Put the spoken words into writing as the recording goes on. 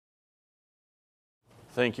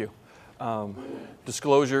Thank you.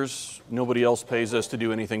 Disclosures, nobody else pays us to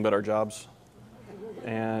do anything but our jobs.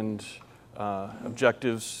 And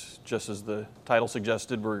objectives, just as the title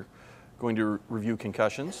suggested, we're going to review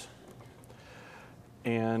concussions.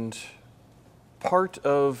 And part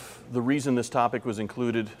of the reason this topic was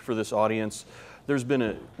included for this audience, there's been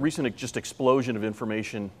a recent just explosion of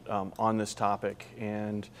information on this topic.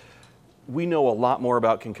 And we know a lot more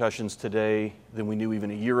about concussions today than we knew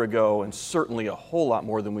even a year ago, and certainly a whole lot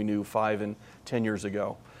more than we knew 5 and 10 years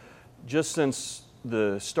ago. Just since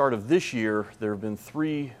the start of this year, there have been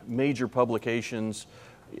 3 major publications,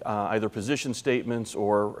 either position statements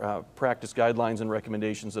or practice guidelines and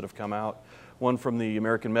recommendations that have come out. One from the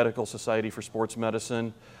American Medical Society for Sports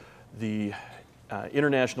Medicine. The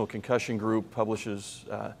International Concussion Group published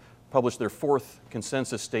their 4th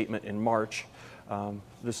consensus statement in March.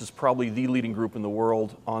 This is probably the leading group in the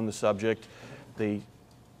world on the subject. They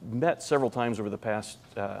met several times over the past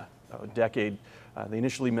decade. They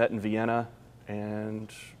initially met in Vienna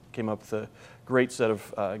and came up with a great set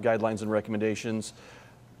of guidelines and recommendations.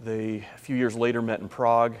 They, a few years later, met in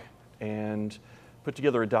Prague and put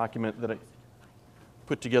together a document that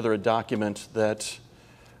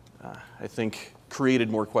I think created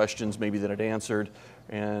more questions maybe than it answered.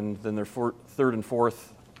 And then their 3rd and 4th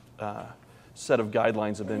set of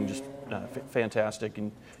guidelines have been just fantastic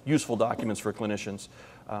and useful documents for clinicians.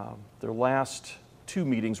 Their last 2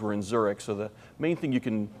 meetings were in Zurich, so the main thing you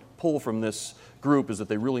can pull from this group is that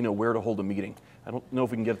they really know where to hold a meeting. I don't know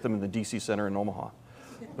if we can get them in the DC Center in Omaha,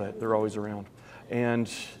 but they're always around.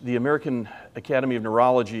 And the American Academy of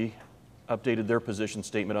Neurology updated their position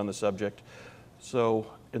statement on the subject. So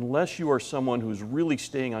unless you are someone who's really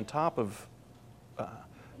staying on top of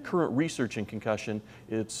current research in concussion,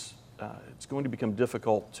 it's going to become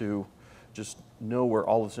difficult to just know where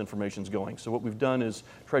all this information is going. So what we've done is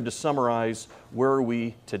tried to summarize where are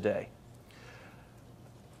we today.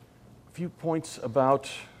 A few points about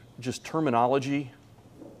just terminology: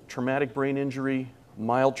 traumatic brain injury,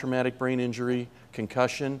 mild traumatic brain injury,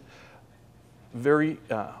 concussion. Very,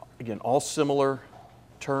 again, all similar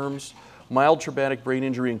terms. Mild traumatic brain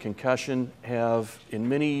injury and concussion have, in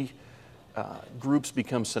many groups,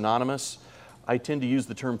 become synonymous. I tend to use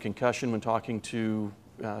the term concussion when talking to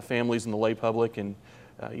families and the lay public and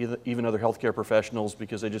even other healthcare professionals,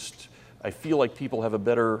 because I feel like people have a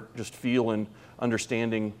better just feel and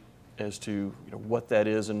understanding as to what that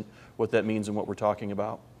is and what that means and what we're talking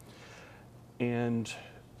about. And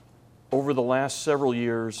over the last several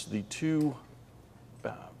years, the 2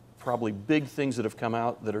 probably big things that have come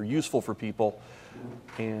out that are useful for people,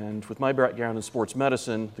 and with my background in sports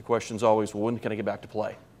medicine, the question's always, well, when can I get back to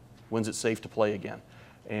play? When's it safe to play again?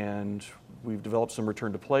 And we've developed some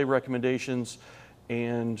return to play recommendations,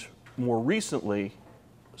 and more recently,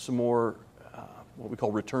 some more what we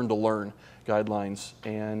call return to learn guidelines.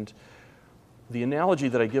 And the analogy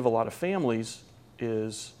that I give a lot of families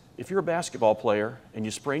is, if you're a basketball player and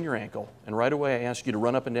you sprain your ankle, and right away I ask you to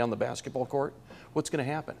run up and down the basketball court, what's going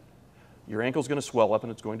to happen? Your ankle's going to swell up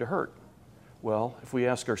and it's going to hurt. Well, if we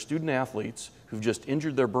ask our student athletes who've just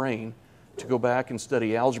injured their brain to go back and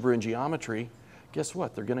study algebra and geometry, guess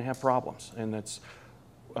what? They're going to have problems. And that's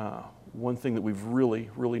one thing that we've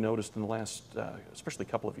really noticed in the last, especially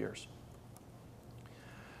couple of years.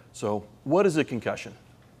 So what is a concussion?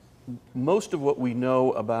 Most of what we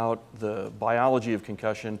know about the biology of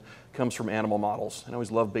concussion comes from animal models. And I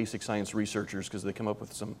always love basic science researchers because they come up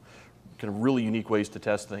with some kind of really unique ways to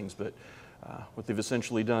test things. But what they've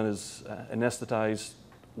essentially done is anesthetize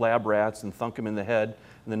lab rats and thunk them in the head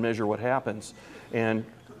and then measure what happens. And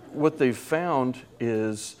what they've found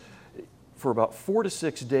is for about 4 to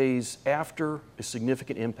 6 days after a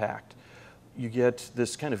significant impact, you get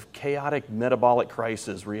this kind of chaotic metabolic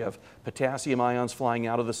crisis where you have potassium ions flying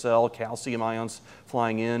out of the cell, calcium ions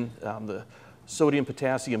flying in, the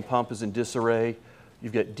sodium-potassium pump is in disarray.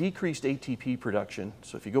 You've got decreased ATP production.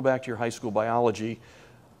 So if you go back to your high school biology,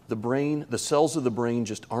 the cells of the brain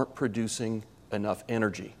just aren't producing enough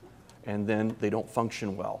energy, and then they don't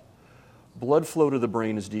function well. Blood flow to the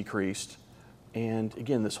brain is decreased, and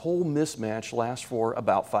again, this whole mismatch lasts for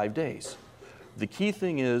about 5 days. The key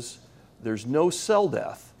thing is there's no cell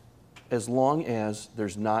death as long as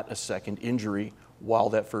there's not a second injury while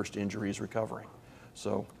that first injury is recovering.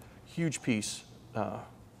 So huge piece, there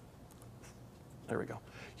we go.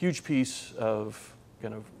 Huge piece of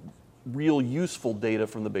kind of real useful data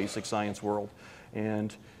from the basic science world.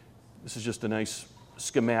 And this is just a nice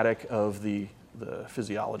schematic of the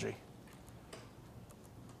physiology.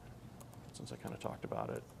 Since I kind of talked about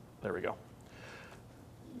it, there we go.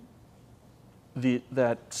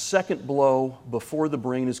 That second blow before the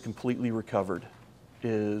brain is completely recovered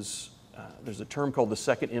is there's a term called the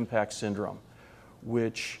second impact syndrome,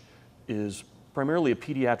 which is primarily a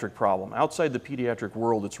pediatric problem. Outside the pediatric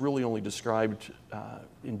world, it's really only described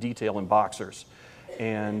in detail in boxers.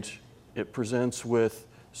 And it presents with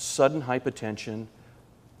sudden hypotension,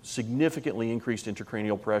 significantly increased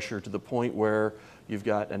intracranial pressure to the point where you've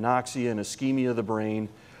got anoxia and ischemia of the brain.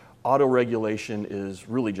 Autoregulation is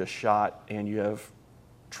really just shot, and you have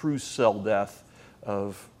true cell death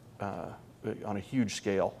on a huge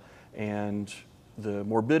scale. And the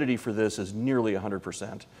morbidity for this is nearly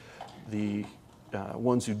 100%. The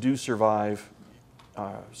ones who do survive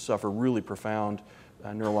suffer really profound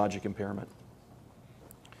neurologic impairment.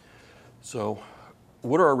 So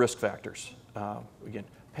what are our risk factors? Again,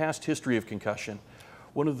 past history of concussion.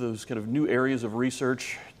 One of those kind of new areas of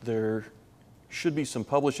research, there should be some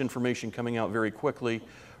published information coming out very quickly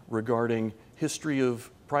regarding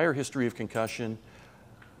prior history of concussion,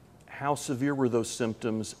 how severe were those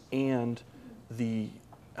symptoms, and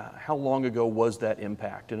how long ago was that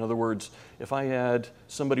impact. In other words, if I had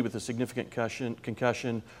somebody with a significant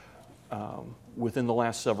concussion within the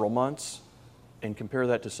last several months and compare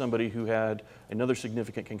that to somebody who had another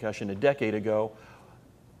significant concussion a decade ago,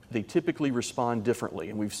 they typically respond differently.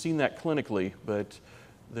 And we've seen that clinically, but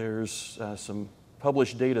there's some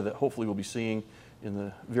published data that hopefully we'll be seeing in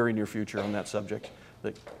the very near future on that subject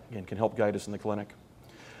that, again, can help guide us in the clinic.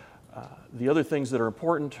 The other things that are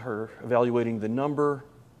important are evaluating the number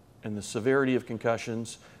and the severity of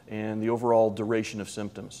concussions and the overall duration of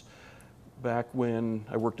symptoms. Back when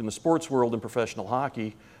I worked in the sports world in professional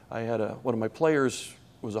hockey, I had one of my players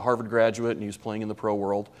was a Harvard graduate and he was playing in the pro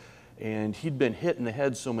world, and he'd been hit in the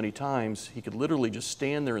head so many times he could literally just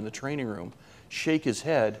stand there in the training room, shake his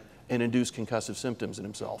head, and induce concussive symptoms in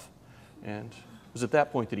himself. And it was at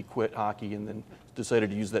that point that he quit hockey and then decided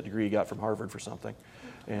to use that degree he got from Harvard for something.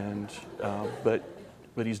 And but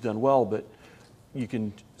he's done well. But you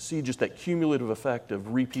can see just that cumulative effect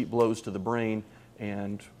of repeat blows to the brain,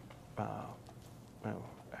 and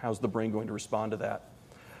how's the brain going to respond to that?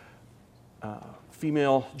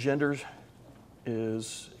 Female gender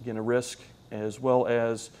is, again, a risk, as well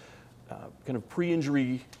as kind of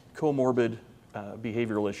pre-injury comorbid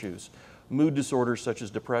behavioral issues. Mood disorders such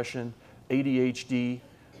as depression, ADHD,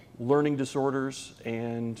 learning disorders,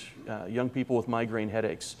 and young people with migraine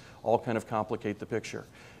headaches all kind of complicate the picture.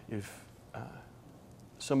 If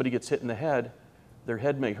somebody gets hit in the head, their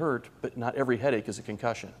head may hurt, but not every headache is a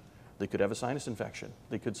concussion. They could have a sinus infection.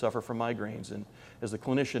 They could suffer from migraines. And as a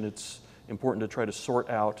clinician, it's important to try to sort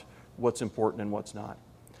out what's important and what's not.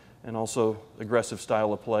 And also, aggressive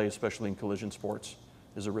style of play, especially in collision sports,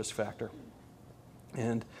 is a risk factor.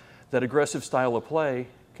 And that aggressive style of play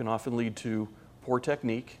can often lead to poor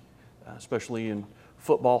technique, especially in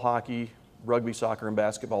football, hockey, rugby, soccer, and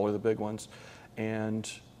basketball are the big ones. And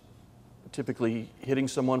typically hitting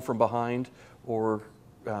someone from behind or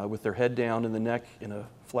with their head down in the neck in a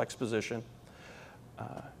flex position.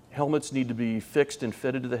 Helmets need to be fixed and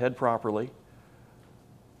fitted to the head properly.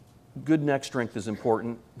 Good neck strength is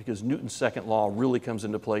important because Newton's second law really comes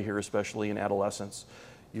into play here, especially in adolescence.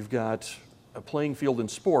 You've got a playing field in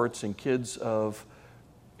sports and kids at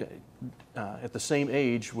the same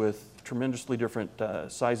age with tremendously different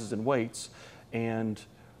sizes and weights, and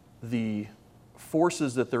the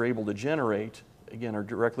forces that they're able to generate, again, are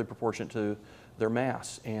directly proportionate to their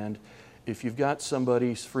mass. And if you've got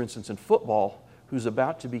somebody, for instance, in football, who's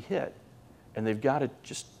about to be hit, and they've got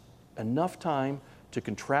just enough time to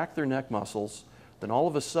contract their neck muscles, then all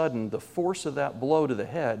of a sudden the force of that blow to the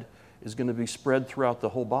head is going to be spread throughout the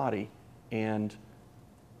whole body, and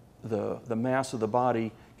the mass of the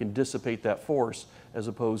body can dissipate that force as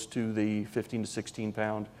opposed to the 15 to 16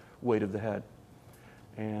 pound weight of the head.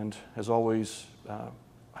 And as always,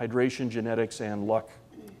 hydration, genetics, and luck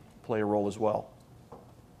play a role as well.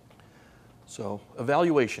 So,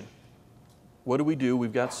 evaluation. What do?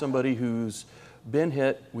 We've got somebody who's been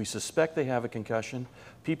hit. We suspect they have a concussion.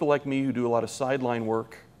 People like me who do a lot of sideline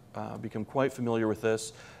work become quite familiar with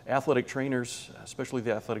this. Athletic trainers, especially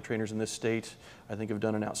the athletic trainers in this state, I think have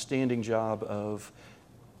done an outstanding job of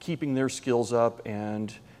keeping their skills up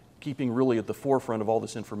and keeping really at the forefront of all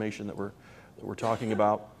this information that we're talking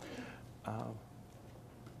about.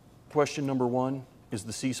 Question number one, is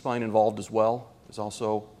the C-spine involved as well? Is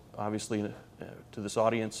also obviously to this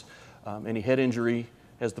audience. Any head injury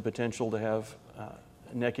has the potential to have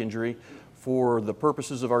a neck injury. For the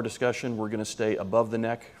purposes of our discussion, we're going to stay above the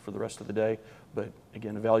neck for the rest of the day, but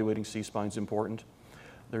again, evaluating C-spine is important.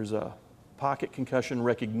 There's a pocket concussion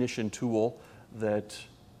recognition tool that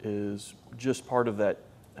is just part of that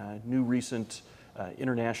new recent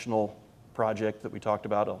international project that we talked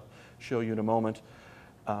about. I'll show you in a moment.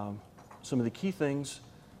 some of the key things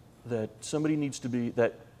that somebody needs to be,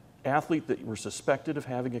 that athlete that were suspected of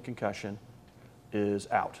having a concussion is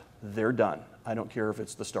out. They're done. I don't care if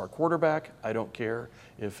it's the star quarterback. I don't care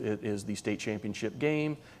if it is the state championship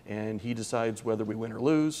game and he decides whether we win or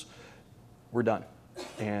lose. We're done.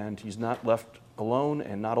 And he's not left alone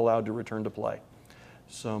and not allowed to return to play.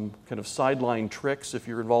 Some kind of sideline tricks if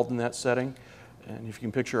you're involved in that setting. And if you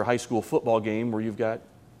can picture a high school football game where you've got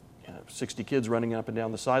 60 kids running up and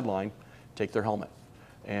down the sideline, take their helmet.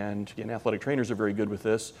 And again, athletic trainers are very good with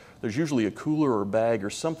this. There's usually a cooler or bag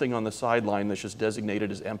or something on the sideline that's just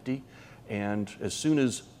designated as empty. And as soon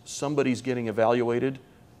as somebody's getting evaluated,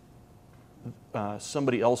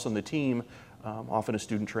 somebody else on the team, often a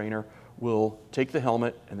student trainer, will take the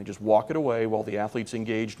helmet and they just walk it away while the athlete's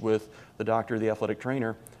engaged with the doctor or the athletic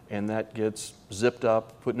trainer, and that gets zipped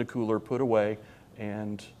up, put in a cooler, put away,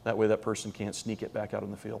 and that way that person can't sneak it back out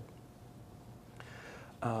on the field.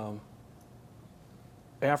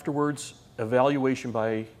 Afterwards, evaluation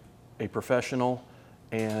by a professional,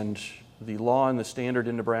 and the law and the standard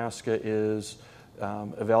in Nebraska is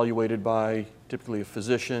evaluated by typically a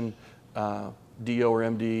physician, DO or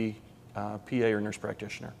MD, PA or nurse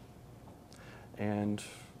practitioner. And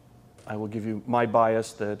I will give you my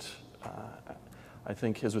bias that I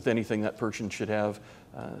think, as with anything, that person should have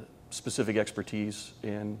specific expertise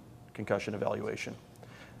in concussion evaluation.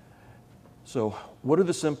 So what are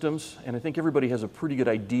the symptoms? And I think everybody has a pretty good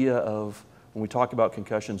idea of, when we talk about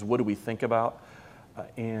concussions, what do we think about?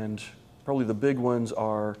 And probably the big ones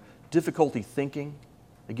are difficulty thinking.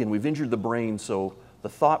 Again, we've injured the brain, so the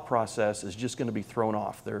thought process is just going to be thrown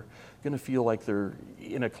off. They're going to feel like they're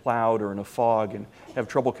in a cloud or in a fog and have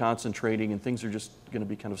trouble concentrating, and things are just going to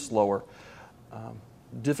be kind of slower.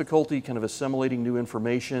 Difficulty kind of assimilating new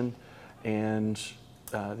information, and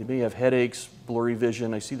they may have headaches, blurry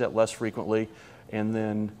vision. I see that less frequently. And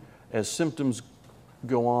then as symptoms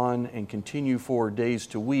go on and continue for days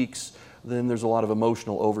to weeks, then there's a lot of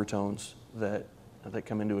emotional overtones that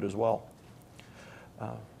come into it as well.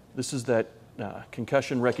 This is that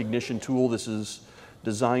concussion recognition tool. This is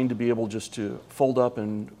designed to be able just to fold up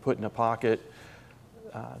and put in a pocket.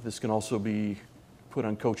 This can also be put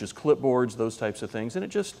on coaches' clipboards, those types of things. And it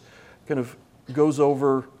just kind of goes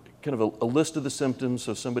over kind of a list of the symptoms,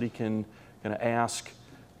 so somebody can kind of ask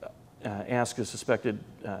a suspected,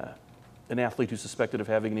 an athlete who's suspected of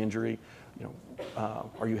having an injury,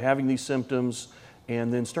 are you having these symptoms?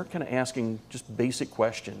 And then start kind of asking just basic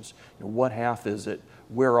questions. What half is it?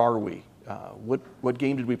 Where are we? What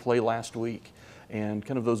game did we play last week? And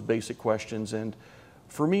kind of those basic questions. And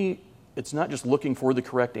for me, it's not just looking for the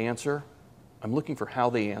correct answer. I'm looking for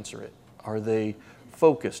how they answer it. Are they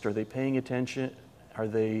focused? Are they paying attention? Are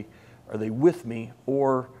they with me?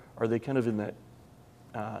 Or are they kind of in that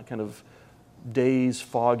kind of dazed,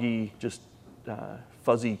 foggy, just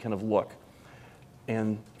fuzzy kind of look?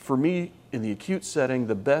 And for me, in the acute setting,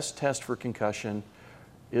 the best test for concussion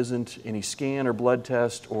isn't any scan or blood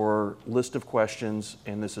test or list of questions,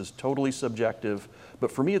 and this is totally subjective, but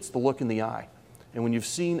for me it's the look in the eye. And when you've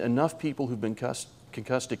seen enough people who've been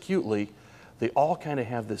concussed acutely, they all kind of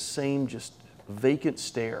have this same just vacant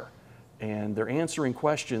stare, and they're answering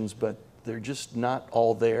questions, but they're just not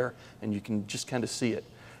all there, and you can just kind of see it.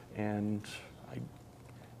 And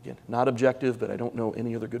again, not objective, but I don't know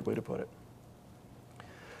any other good way to put it.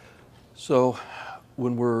 So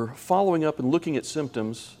when we're following up and looking at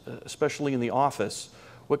symptoms, especially in the office,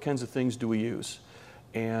 what kinds of things do we use?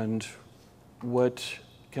 And what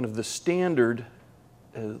kind of the standard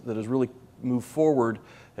that has really moved forward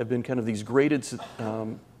have been kind of these graded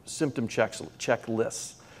symptom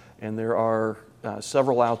checklists. And there are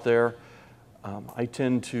several out there. I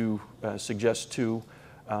tend to suggest two.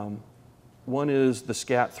 One is the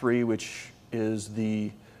SCAT-3, which is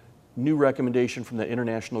the new recommendation from the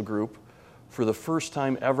international group. For the first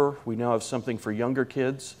time ever, we now have something for younger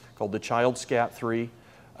kids called the Child SCAT-3,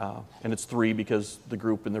 and it's 3 because the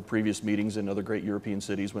group in their previous meetings in other great European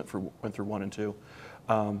cities went through 1 and 2.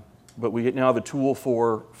 But we now have a tool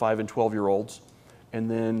for 5 and 12-year-olds.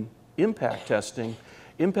 And then impact testing.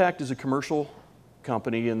 Impact is a commercial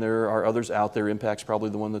company, and there are others out there. Impact's probably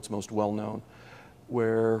the one that's most well-known,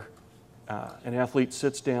 where an athlete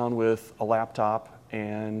sits down with a laptop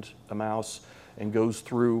and a mouse and goes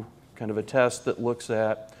through kind of a test that looks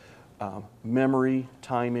at memory,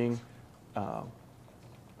 timing,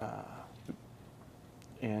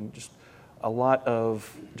 and just a lot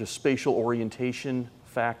of just spatial orientation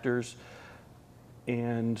factors.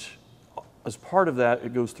 And as part of that,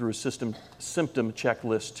 it goes through a symptom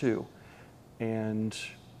checklist too. And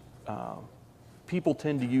people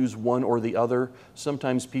tend to use one or the other.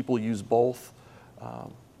 Sometimes people use both.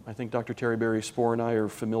 I think Dr. Terryberry-Spohr and I are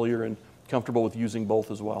familiar and comfortable with using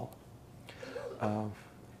both as well.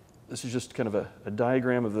 This is just kind of a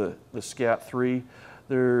diagram of the SCAT-3.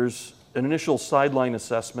 There's an initial sideline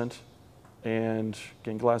assessment, and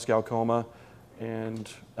again, Glasgow coma, and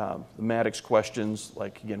the Maddox questions,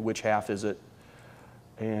 like again, which half is it?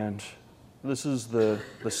 And this is the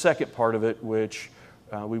second part of it, which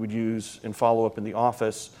we would use in follow-up in the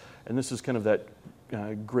office. And this is kind of that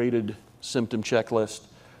graded symptom checklist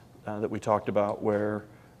that we talked about, where,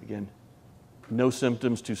 again, no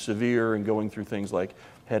symptoms to severe and going through things like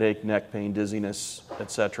headache, neck pain, dizziness,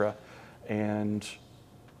 etc. And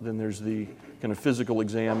then there's the kind of physical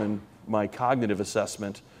exam and my cognitive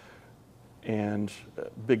assessment. And a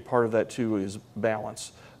big part of that too is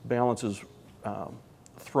balance. Balance is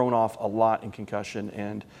thrown off a lot in concussion,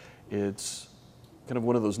 and it's kind of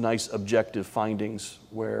one of those nice objective findings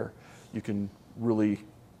where you can really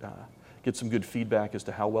get some good feedback as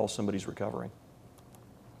to how well somebody's recovering.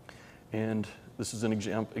 And this is an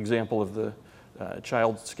example of the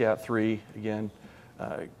child SCAT-3, again,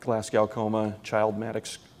 Glasgow coma, child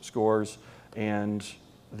Maddox scores, and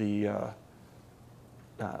the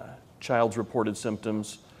child's reported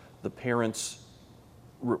symptoms, the parents'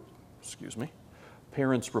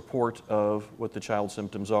 report of what the child's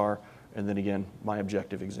symptoms are, and then again, my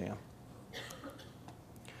objective exam.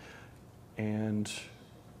 And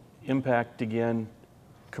impact, again,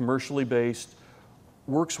 commercially based,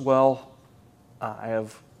 works well. I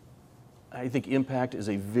think impact is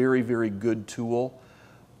a very, very good tool.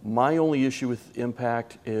 My only issue with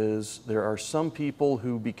impact is there are some people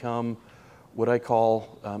who become what I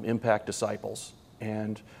call impact disciples.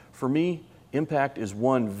 And for me, impact is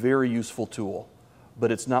one very useful tool,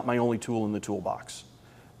 but it's not my only tool in the toolbox.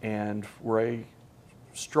 And where I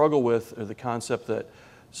struggle with the concept that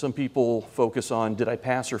some people focus on, did I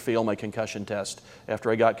pass or fail my concussion test after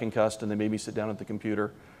I got concussed, and they made me sit down at the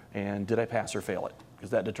computer, and did I pass or fail it?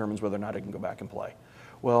 Because that determines whether or not I can go back and play.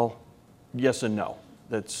 Well, yes and no.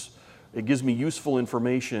 It gives me useful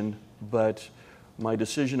information, but my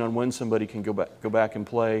decision on when somebody can go back and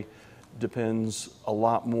play depends a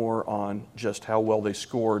lot more on just how well they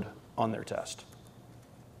scored on their test.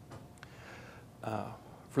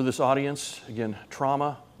 For this audience, again,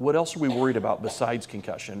 trauma, what else are we worried about besides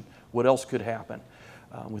concussion? What else could happen?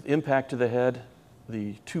 With impact to the head,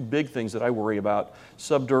 the two big things that I worry about,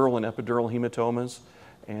 subdural and epidural hematomas.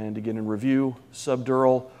 And again, in review,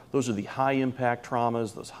 subdural, those are the high impact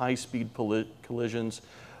traumas, those high speed collisions.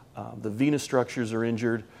 The venous structures are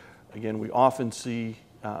injured. Again, we often see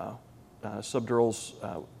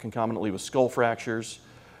subdurals concomitantly with skull fractures.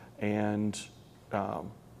 And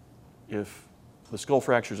if the skull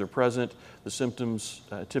fractures are present, the symptoms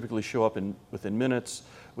typically show up within minutes.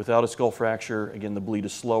 Without a skull fracture, again, the bleed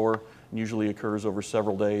is slower and usually occurs over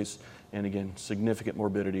several days. And again, significant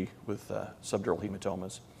morbidity with subdural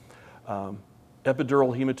hematomas.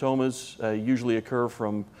 Epidural hematomas usually occur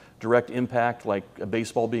from direct impact, like a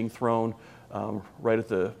baseball being thrown right at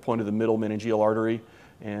the point of the middle meningeal artery.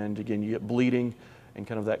 And again, you get bleeding, and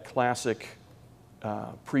kind of that classic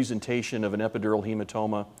presentation of an epidural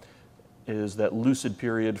hematoma is that lucid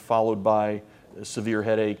period followed by a severe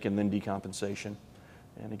headache and then decompensation.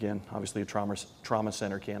 And again, obviously a trauma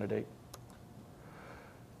center candidate.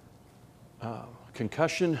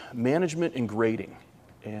 Concussion management and grading.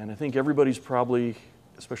 And I think everybody's probably,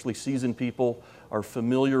 especially seasoned people, are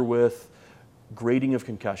familiar with grading of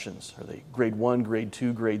concussions. Are they grade 1, grade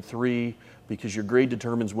 2, grade 3? Because your grade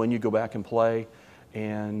determines when you go back and play.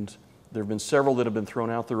 And there have been several that have been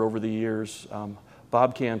thrown out there over the years.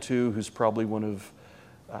 Bob Cantu, who's probably one of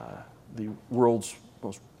the world's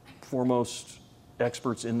most foremost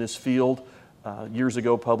experts in this field, years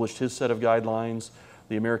ago published his set of guidelines.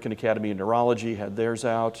 The American Academy of Neurology had theirs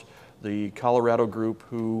out. The Colorado group,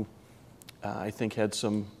 who I think had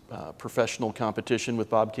some professional competition with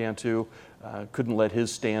Bob Cantu, couldn't let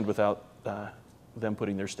his stand without them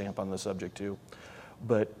putting their stamp on the subject too.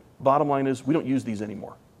 But bottom line is, we don't use these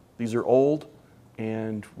anymore. These are old,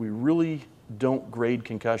 and we really don't grade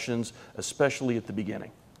concussions, especially at the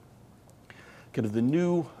beginning. Kind of the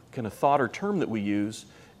new kind of thought or term that we use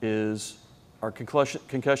is, are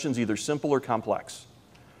concussions either simple or complex?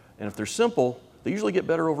 And if they're simple, they usually get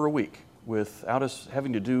better over a week without us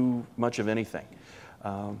having to do much of anything.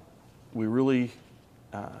 We really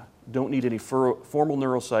don't need any formal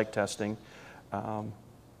neuropsych testing.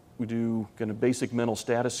 We do kind of basic mental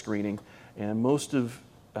status screening, and most of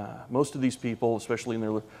these people, especially in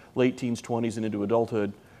their late teens, 20s, and into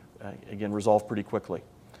adulthood, again, resolve pretty quickly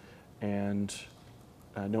and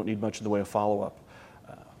don't need much in the way of follow-up.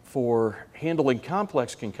 For handling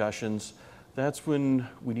complex concussions, that's when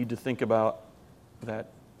we need to think about that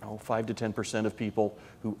 5 to 10% of people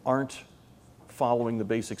who aren't following the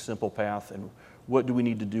basic simple path, and what do we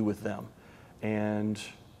need to do with them. And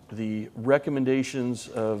the recommendations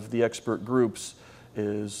of the expert groups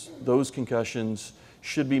is those concussions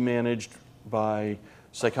should be managed by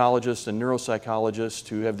psychologists and neuropsychologists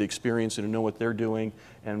who have the experience and who know what they're doing,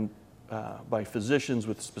 and by physicians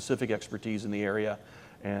with specific expertise in the area.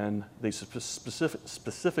 And they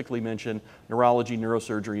specifically mention neurology,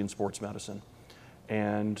 neurosurgery, and sports medicine.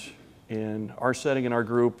 And in our setting, in our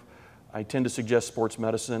group, I tend to suggest sports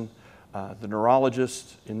medicine. The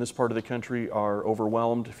neurologists in this part of the country are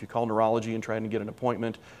overwhelmed. If you call neurology and try to get an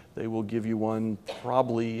appointment, they will give you one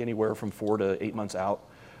probably anywhere from 4 to 8 months out.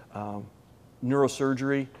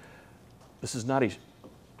 Neurosurgery, this is not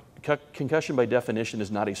concussion by definition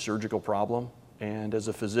is not a surgical problem. And as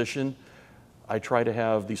a physician, I try to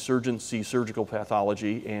have the surgeon see surgical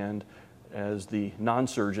pathology, and as the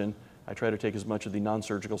non-surgeon, I try to take as much of the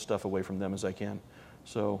non-surgical stuff away from them as I can.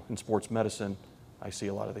 So in sports medicine, I see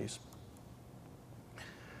a lot of these.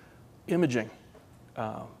 Imaging.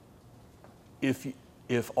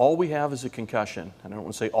 If all we have is a concussion, and I don't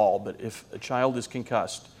want to say all, but if a child is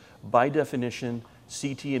concussed, by definition,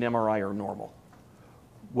 CT and MRI are normal.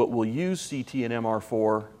 What we'll use CT and MR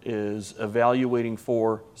for is evaluating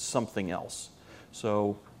for something else.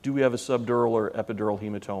 So do we have a subdural or epidural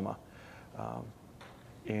hematoma?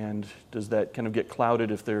 And does that kind of get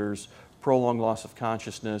clouded if there's prolonged loss of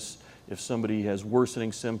consciousness, if somebody has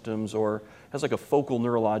worsening symptoms or has like a focal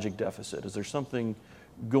neurologic deficit? Is there something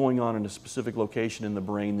going on in a specific location in the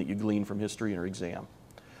brain that you glean from history or exam?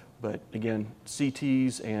 But again,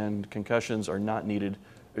 CTs and concussions are not needed,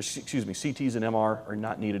 CTs and MR are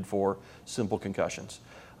not needed for simple concussions.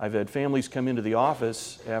 I've had families come into the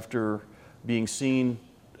office after being seen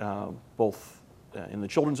both in the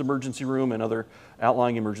children's emergency room and other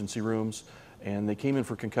outlying emergency rooms, and they came in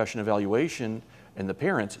for concussion evaluation, and the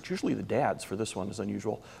parents, it's usually the dads, for this one is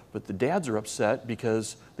unusual, but the dads are upset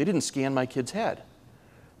because they didn't scan my kid's head.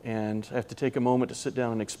 And I have to take a moment to sit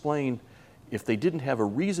down and explain, if they didn't have a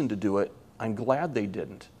reason to do it, I'm glad they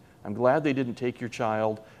didn't. I'm glad they didn't take your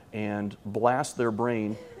child and blast their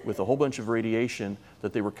brain with a whole bunch of radiation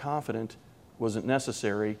that they were confident wasn't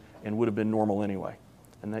necessary and would have been normal anyway.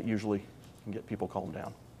 And that usually can get people calmed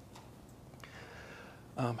down.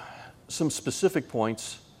 Some specific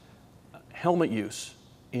points. Helmet use.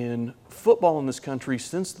 In football in this country,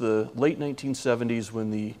 since the late 1970s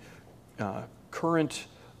when the current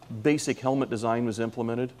basic helmet design was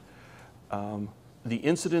implemented, the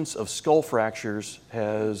incidence of skull fractures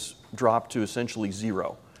has dropped to essentially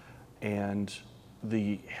zero. And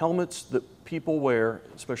the helmets that people wear,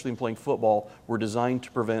 especially in playing football, were designed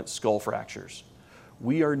to prevent skull fractures.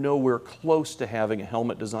 We are nowhere close to having a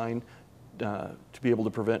helmet design to be able to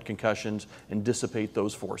prevent concussions and dissipate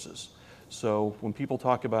those forces. So when people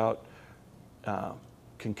talk about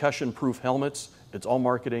concussion-proof helmets, it's all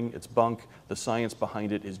marketing, it's bunk. The science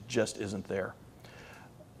behind it just isn't there.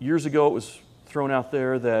 Years ago, it was thrown out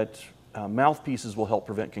there that mouthpieces will help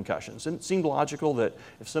prevent concussions. And it seemed logical that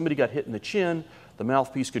if somebody got hit in the chin, the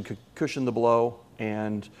mouthpiece could cushion the blow,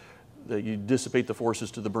 and that you dissipate the forces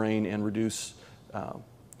to the brain and reduce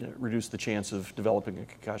the chance of developing a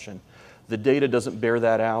concussion. The data doesn't bear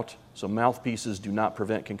that out, so mouthpieces do not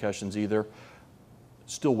prevent concussions either.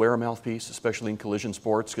 Still wear a mouthpiece, especially in collision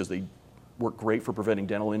sports, because they work great for preventing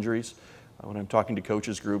dental injuries. When I'm talking to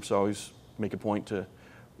coaches groups, I always make a point to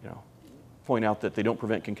point out that they don't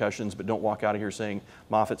prevent concussions, but don't walk out of here saying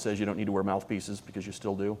Moffatt says you don't need to wear mouthpieces, because you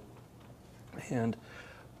still do. And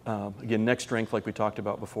again, neck strength, like we talked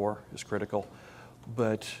about before, is critical.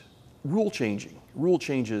 But rule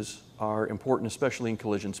changes are important, especially in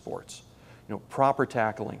collision sports. Proper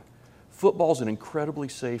tackling. Football's an incredibly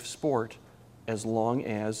safe sport as long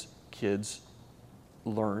as kids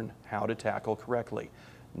learn how to tackle correctly.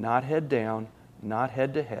 Not head down, not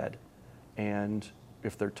head to head. And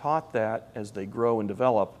if they're taught that as they grow and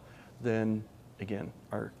develop, then again,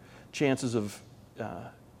 our chances of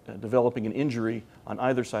developing an injury on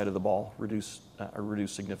either side of the ball are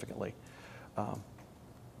reduced significantly.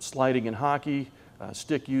 Sliding in hockey,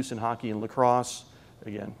 stick use in hockey and lacrosse,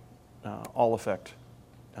 again, all affect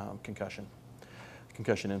concussion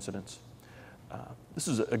incidents. This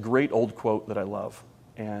is a great old quote that I love.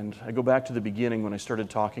 And I go back to the beginning when I started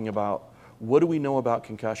talking about what do we know about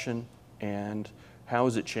concussion and how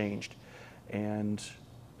has it changed. And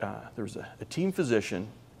there was a team physician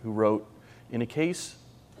who wrote, in a case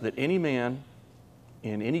that any man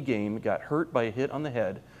in any game got hurt by a hit on the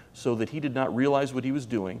head so that he did not realize what he was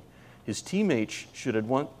doing, His teammates should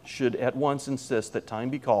at once insist that time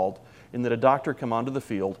be called and that a doctor come onto the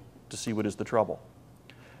field to see what is the trouble.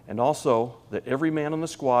 And also that every man on the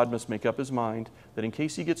squad must make up his mind that in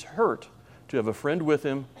case he gets hurt, to have a friend with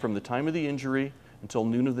him from the time of the injury until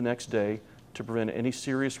noon of the next day to prevent any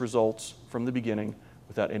serious results from the beginning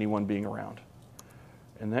without anyone being around.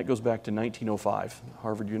 And that goes back to 1905,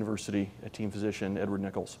 Harvard University, a team physician, Edward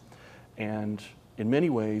Nichols. And in many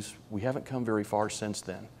ways, we haven't come very far since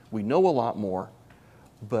then. We know a lot more,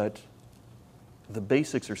 but the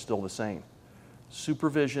basics are still the same.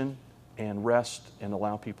 Supervision and rest and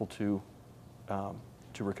allow people to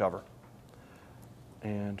recover.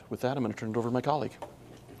 And with that, I'm going to turn it over to my colleague.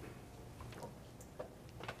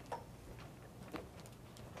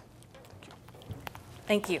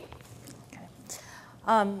 Thank you.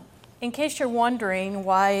 Okay. In case you're wondering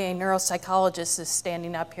why a neuropsychologist is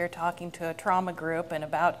standing up here talking to a trauma group and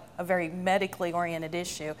about a very medically oriented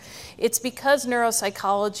issue, it's because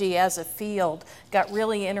neuropsychology as a field got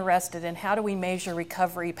really interested in how do we measure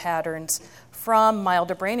recovery patterns from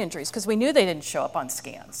milder brain injuries, because we knew they didn't show up on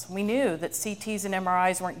scans. We knew that CTs and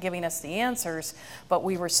MRIs weren't giving us the answers, but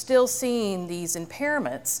we were still seeing these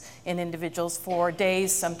impairments in individuals for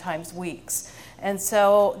days, sometimes weeks. And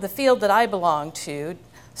so the field that I belong to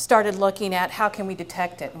started looking at how can we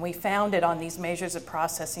detect it, and we found it on these measures of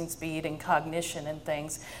processing speed and cognition and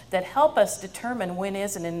things that help us determine when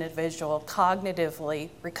is an individual cognitively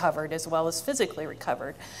recovered as well as physically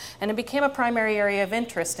recovered. And it became a primary area of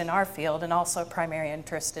interest in our field and also a primary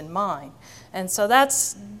interest in mine. And so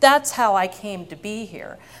that's how I came to be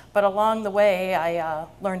here. But along the way, I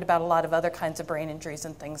learned about a lot of other kinds of brain injuries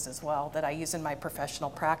and things as well that I use in my professional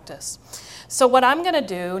practice. So what I'm going to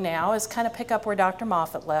do now is kind of pick up where Dr.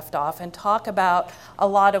 Moffatt left off and talk about a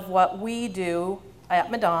lot of what we do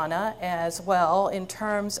at Madonna as well in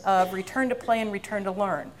terms of return to play and return to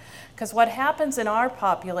learn. Because what happens in our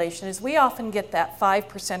population is we often get that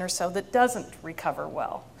 5% or so that doesn't recover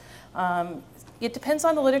well. It depends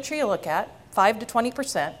on the literature you look at. 5 to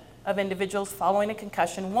 20% of individuals following a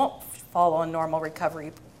concussion won't follow a normal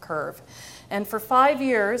recovery curve. And for 5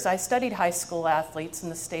 years, I studied high school athletes in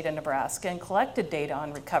the state of Nebraska and collected data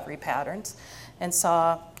on recovery patterns and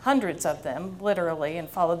saw hundreds of them, literally, and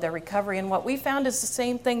followed their recovery. And what we found is the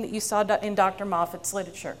same thing that you saw in Dr. Moffatt's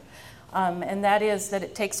literature. And that is that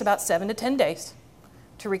it takes about 7 to 10 days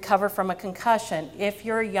to recover from a concussion if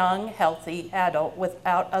you're a young, healthy adult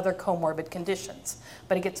without other comorbid conditions.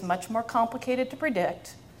 But it gets much more complicated to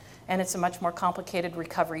predict, and it's a much more complicated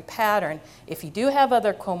recovery pattern if you do have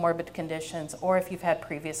other comorbid conditions or if you've had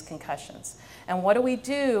previous concussions. And what do we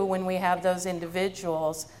do when we have those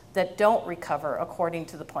individuals that don't recover according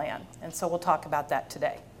to the plan? And so we'll talk about that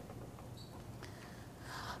today.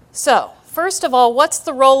 So, first of all, what's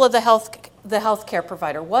the role of the healthcare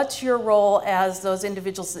provider? What's your role as those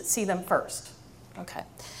individuals that see them first? Okay.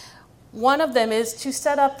 One of them is to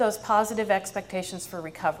set up those positive expectations for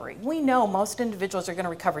recovery. We know most individuals are going to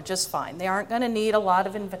recover just fine. They aren't going to need a lot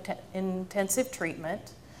of intensive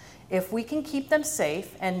treatment. If we can keep them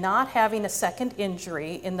safe and not having a second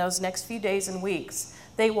injury in those next few days and weeks,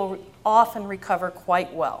 they will often recover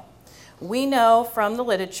quite well. We know from the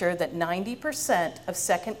literature that 90% of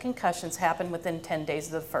second concussions happen within 10 days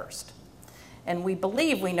of the first. And we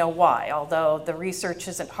believe we know why, although the research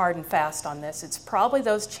isn't hard and fast on this. It's probably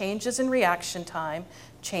those changes in reaction time,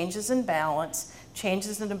 changes in balance,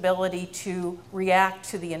 changes in ability to react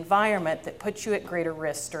to the environment that puts you at greater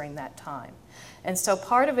risk during that time. And so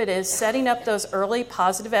part of it is setting up those early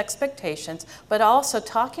positive expectations, but also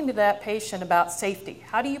talking to that patient about safety.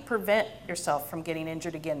 How do you prevent yourself from getting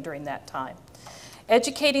injured again during that time?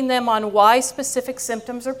 Educating them on why specific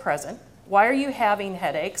symptoms are present. Why are you having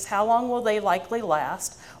headaches? How long will they likely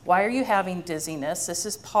last? Why are you having dizziness? This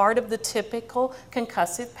is part of the typical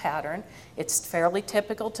concussive pattern. It's fairly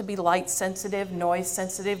typical to be light sensitive, noise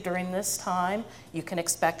sensitive during this time. You can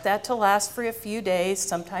expect that to last for a few days,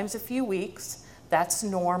 sometimes a few weeks. That's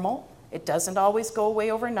normal. It doesn't always go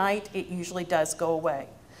away overnight. It usually does go away.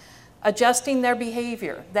 Adjusting their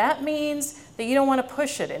behavior. That means that you don't want to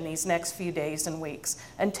push it in these next few days and weeks.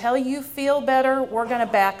 Until you feel better, we're going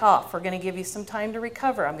to back off. We're going to give you some time to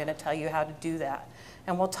recover. I'm going to tell you how to do that.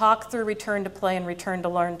 And we'll talk through return to play and return to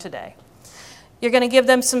learn today. You're going to give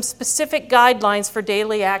them some specific guidelines for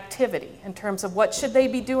daily activity in terms of what should they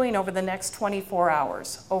be doing over the next 24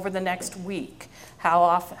 hours, over the next week.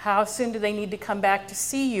 How soon do they need to come back to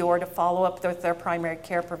see you or to follow up with their primary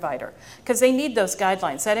care provider? Because they need those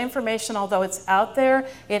guidelines. That information, although it's out there,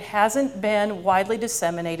 it hasn't been widely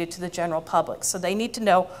disseminated to the general public. So they need to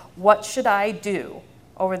know, what should I do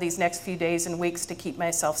over these next few days and weeks to keep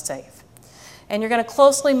myself safe? And you're going to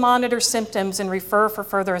closely monitor symptoms and refer for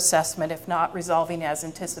further assessment if not resolving as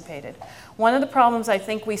anticipated. One of the problems I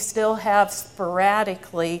think we still have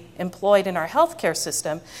sporadically employed in our healthcare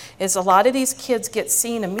system is a lot of these kids get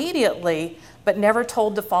seen immediately but never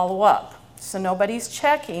told to follow up. So nobody's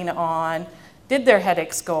checking on, did their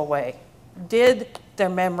headaches go away? Did their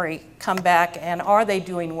memory come back, and are they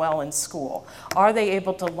doing well in school? Are they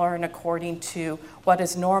able to learn according to what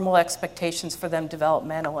is normal expectations for them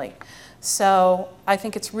developmentally? So I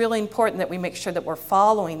think it's really important that we make sure that we're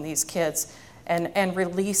following these kids and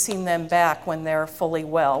releasing them back when they're fully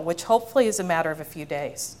well, which hopefully is a matter of a few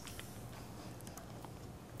days.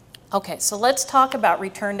 Okay, so let's talk about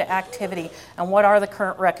return to activity and what are the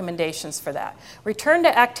current recommendations for that. Return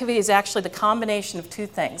to activity is actually the combination of two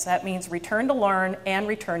things. That means return to learn and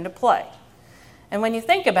return to play. And when you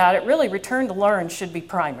think about it, really return to learn should be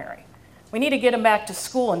primary. We need to get them back to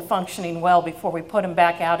school and functioning well before we put them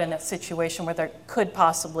back out in a situation where they could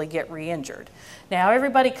possibly get re-injured. Now,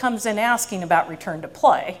 everybody comes in asking about return to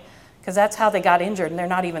play because that's how they got injured, and they're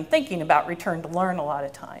not even thinking about return to learn a lot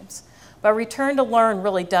of times. But return to learn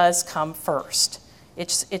really does come first.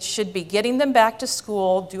 It should be getting them back to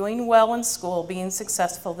school, doing well in school, being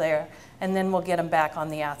successful there, and then we'll get them back on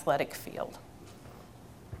the athletic field.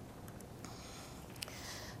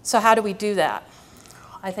 So how do we do that?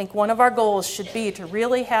 I think one of our goals should be to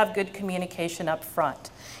really have good communication up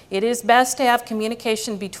front. It is best to have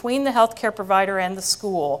communication between the healthcare provider and the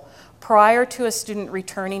school prior to a student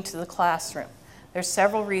returning to the classroom. There's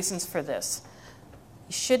several reasons for this.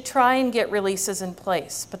 You should try and get releases in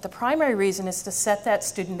place, but the primary reason is to set that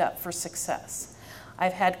student up for success.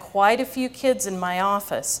 I've had quite a few kids in my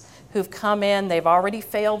office who've come in, they've already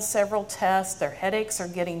failed several tests, their headaches are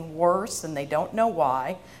getting worse and they don't know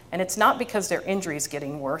why. And it's not because their injury is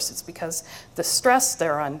getting worse, it's because the stress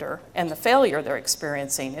they're under and the failure they're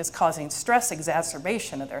experiencing is causing stress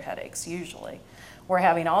exacerbation of their headaches usually. We're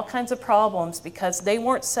having all kinds of problems because they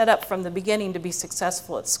weren't set up from the beginning to be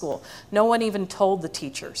successful at school. No one even told the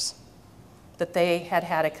teachers that they had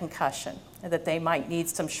had a concussion and that they might need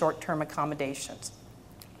some short-term accommodations,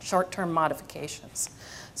 short-term modifications.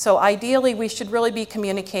 So ideally, we should really be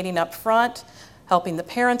communicating up front, helping the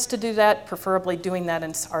parents to do that, preferably doing that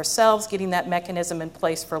ourselves, getting that mechanism in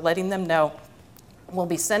place for letting them know we'll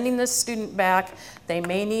be sending this student back. They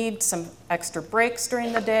may need some extra breaks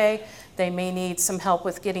during the day. They may need some help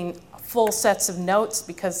with getting full sets of notes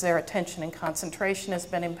because their attention and concentration has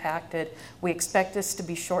been impacted. We expect this to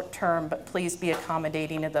be short term, but please be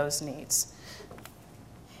accommodating of those needs.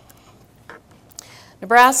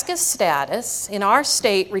 Nebraska's status, in our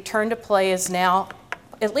state, return to play is now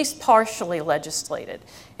at least partially legislated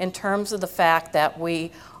in terms of the fact that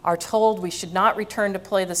we are told we should not return to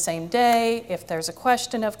play the same day if there's a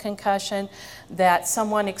question of concussion, that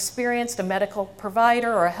someone experienced, a medical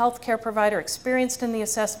provider or a healthcare provider experienced in the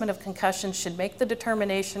assessment of concussion should make the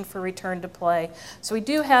determination for return to play. So we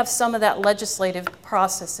do have some of that legislative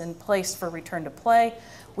process in place for return to play.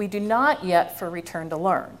 We do not yet for return to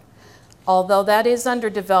learn. Although that is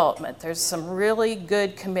under development, there's some really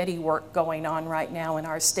good committee work going on right now in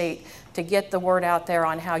our state to get the word out there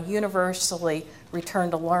on how universally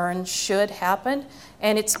return to learn should happen,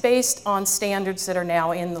 and it's based on standards that are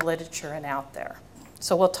now in the literature and out there.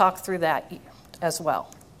 So we'll talk through that as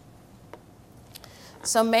well.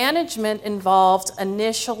 So management involves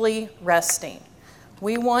initially resting.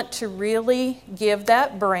 We want to really give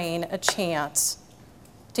that brain a chance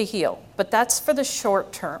to heal, but that's for the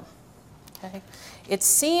short term. Okay. It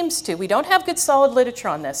seems to, we don't have good solid literature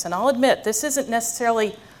on this, and I'll admit this isn't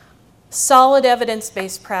necessarily solid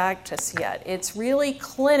evidence-based practice yet. It's really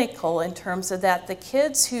clinical in terms of that the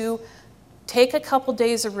kids who take a couple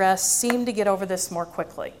days of rest seem to get over this more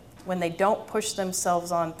quickly when they don't push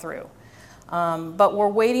themselves on through. But we're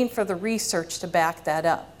waiting for the research to back that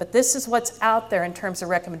up. But this is what's out there in terms of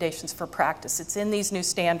recommendations for practice. It's in these new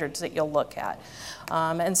standards that you'll look at.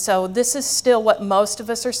 And so this is still what most of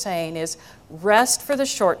us are saying is rest for the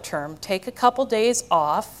short term. Take a couple days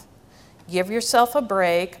off. Give yourself a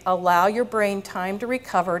break. Allow your brain time to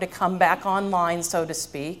recover, to come back online, so to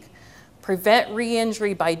speak. Prevent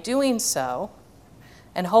re-injury by doing so.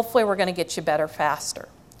 And hopefully we're going to get you better faster.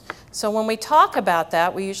 So when we talk about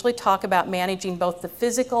that, we usually talk about managing both the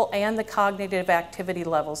physical and the cognitive activity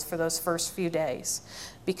levels for those first few days,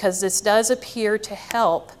 because this does appear to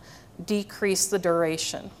help decrease the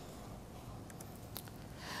duration.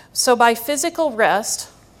 So by physical rest,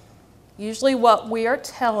 usually what we are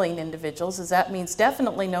telling individuals is that means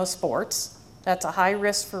definitely no sports. That's a high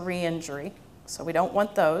risk for re-injury, so we don't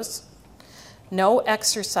want those. No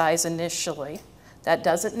exercise initially. That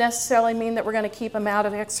doesn't necessarily mean that we're going to keep them out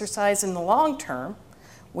of exercise in the long term.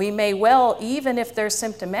 We may well, even if they're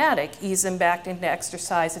symptomatic, ease them back into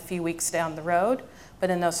exercise a few weeks down the road. But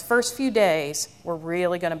in those first few days, we're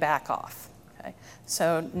really going to back off. Okay?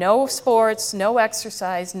 So no sports, no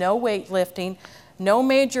exercise, no weightlifting, no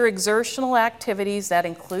major exertional activities. That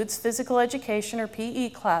includes physical education or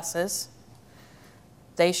PE classes.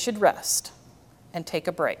 They should rest and take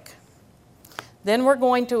a break. Then we're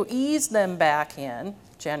going to ease them back in,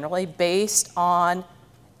 generally based on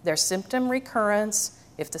their symptom recurrence.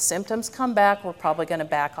 If the symptoms come back, we're probably going to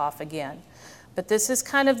back off again. But this is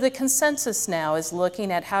kind of the consensus now, is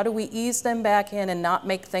looking at how do we ease them back in and not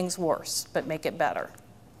make things worse, but make it better.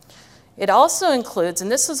 It also includes,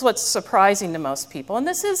 and this is what's surprising to most people, and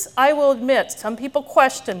this is, I will admit, some people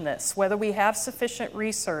question this, whether we have sufficient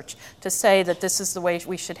research to say that this is the way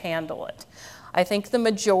we should handle it. I think the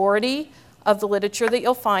majority of the literature that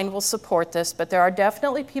you'll find will support this, but there are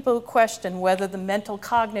definitely people who question whether the mental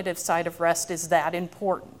cognitive side of rest is that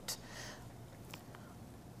important.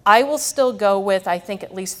 I will still go with, I think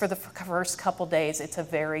at least for the first couple days, it's a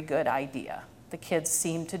very good idea. The kids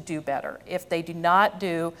seem to do better. If they do not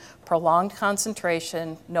do prolonged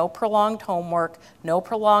concentration, no prolonged homework, no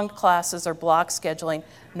prolonged classes or block scheduling,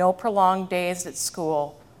 no prolonged days at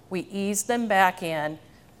school, we ease them back in,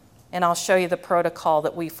 and I'll show you the protocol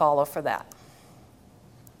that we follow for that.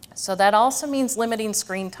 So that also means limiting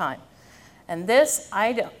screen time. And this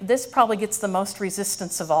probably gets the most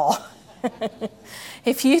resistance of all.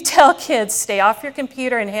 If you tell kids, stay off your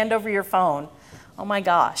computer and hand over your phone, oh my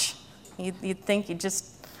gosh, you'd think you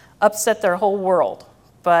just upset their whole world.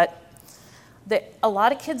 But a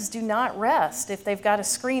lot of kids do not rest if they've got a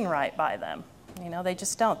screen right by them. You know, they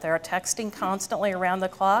just don't. They're texting constantly around the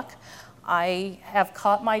clock. I have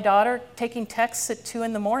caught my daughter taking texts at 2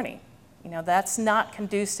 in the morning. You know, that's not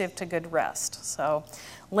conducive to good rest. So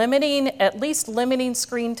at least limiting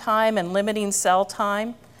screen time and limiting cell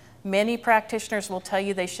time, many practitioners will tell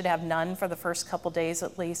you they should have none for the first couple days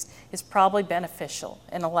at least, is probably beneficial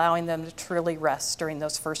in allowing them to truly rest during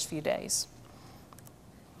those first few days.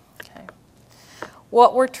 Okay.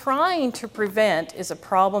 What we're trying to prevent is a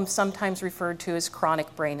problem sometimes referred to as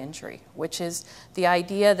chronic brain injury, which is the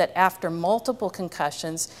idea that after multiple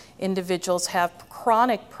concussions, individuals have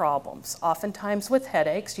chronic problems, oftentimes with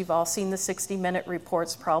headaches. You've all seen the 60-minute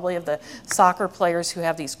reports probably of the soccer players who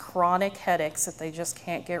have these chronic headaches that they just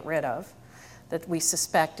can't get rid of, that we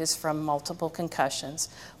suspect is from multiple concussions,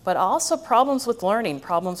 but also problems with learning,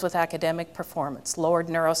 problems with academic performance, lowered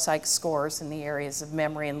neuropsych scores in the areas of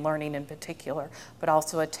memory and learning in particular, but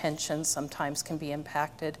also attention sometimes can be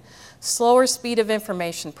impacted, slower speed of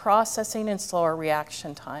information processing and slower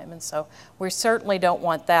reaction time, and so we certainly don't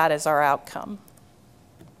want that as our outcome.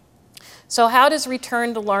 So how does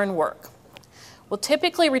return to learn work? Well,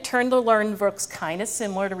 typically return to learn works kind of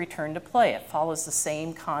similar to return to play. It follows the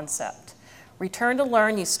same concept. Return to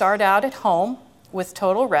learn, you start out at home with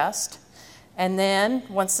total rest, and then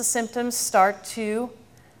once the symptoms start to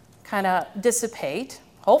kind of dissipate,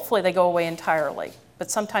 hopefully they go away entirely,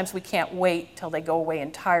 but sometimes we can't wait till they go away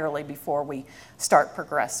entirely before we start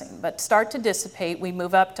progressing. But start to dissipate, we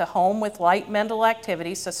move up to home with light mental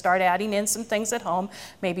activities, so start adding in some things at home,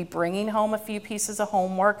 maybe bringing home a few pieces of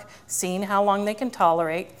homework, seeing how long they can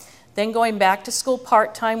tolerate. Then going back to school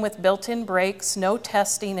part-time with built-in breaks, no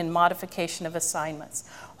testing, and modification of assignments.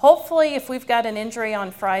 Hopefully, if we've got an injury on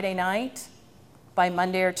Friday night, by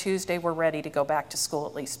Monday or Tuesday, we're ready to go back to school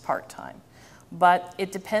at least part-time. But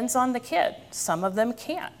it depends on the kid. Some of them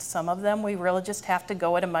can't. Some of them we really just have to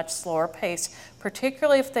go at a much slower pace,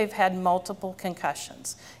 particularly if they've had multiple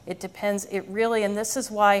concussions. It depends, and this is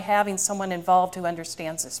why having someone involved who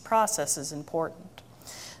understands this process is important.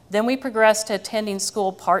 Then we progress to attending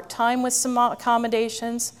school part-time with some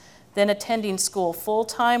accommodations, then attending school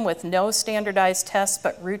full-time with no standardized tests,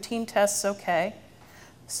 but routine tests okay.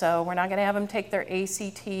 So we're not going to have them take their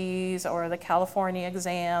ACTs or the California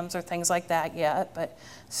exams or things like that yet, but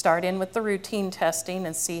start in with the routine testing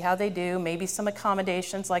and see how they do, maybe some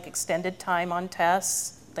accommodations like extended time on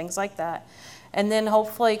tests, things like that. And then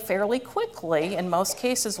hopefully fairly quickly, in most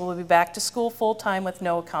cases, we'll be back to school full-time with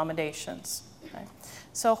no accommodations. Okay?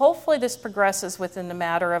 So hopefully this progresses within the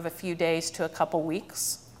matter of a few days to a couple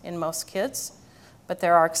weeks in most kids, but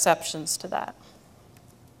there are exceptions to that.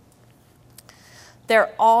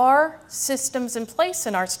 There are systems in place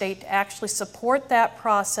in our state to actually support that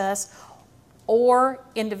process, or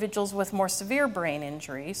individuals with more severe brain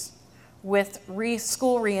injuries with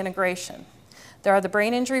school reintegration. There are the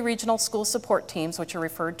Brain Injury Regional School Support Teams, which are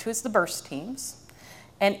referred to as the BURST teams.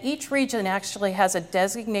 And each region actually has a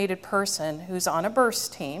designated person who's on a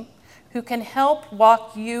BURST team who can help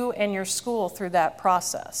walk you and your school through that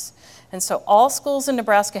process. And so all schools in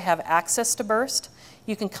Nebraska have access to BURST.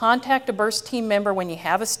 You can contact a BURST team member when you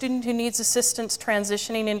have a student who needs assistance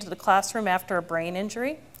transitioning into the classroom after a brain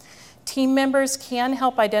injury. Team members can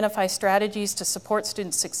help identify strategies to support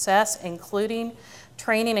student success, including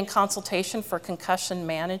training and consultation for concussion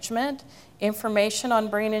management, information on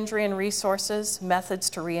brain injury and resources, methods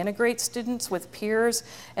to reintegrate students with peers,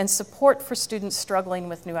 and support for students struggling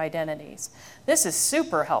with new identities. This is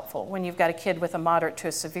super helpful when you've got a kid with a moderate to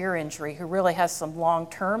a severe injury who really has some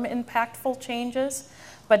long-term impactful changes.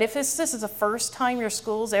 But if this is the first time your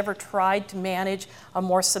school's ever tried to manage a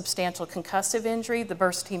more substantial concussive injury, the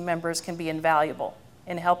BURST team members can be invaluable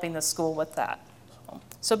in helping the school with that.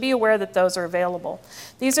 So be aware that those are available.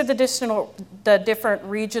 These are the different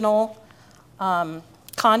regional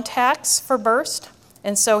contacts for BURST.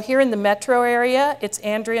 And so here in the metro area, it's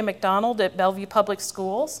Andrea McDonald at Bellevue Public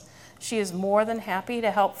Schools. She is more than happy to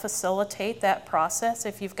help facilitate that process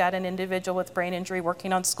if you've got an individual with brain injury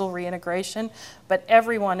working on school reintegration, but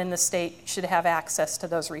everyone in the state should have access to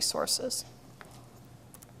those resources.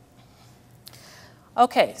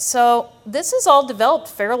 Okay, so this is all developed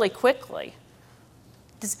fairly quickly.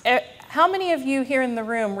 How many of you here in the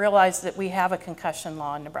room realize that we have a concussion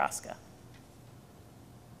law in Nebraska?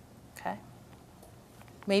 Okay.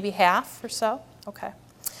 Maybe half or so? Okay.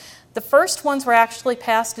 The first ones were actually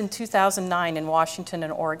passed in 2009 in Washington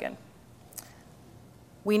and Oregon.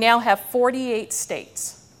 We now have 48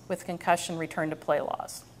 states with concussion return to play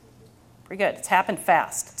laws. Pretty good. It's happened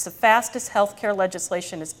fast. It's the fastest healthcare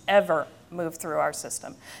legislation has ever moved through our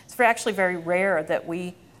system. It's actually very rare that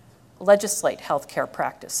we legislate healthcare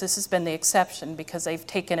practice. This has been the exception because they've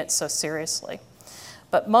taken it so seriously.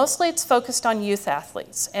 But mostly it's focused on youth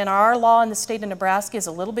athletes. And our law in the state of Nebraska is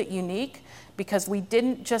a little bit unique because we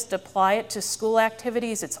didn't just apply it to school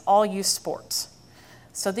activities, it's all youth sports.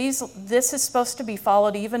 So this is supposed to be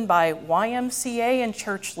followed even by YMCA and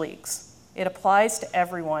church leagues. It applies to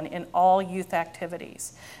everyone in all youth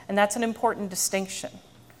activities. And that's an important distinction,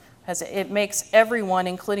 as it makes everyone,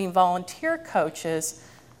 including volunteer coaches,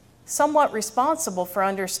 somewhat responsible for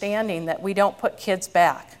understanding that we don't put kids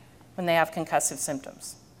back when they have concussive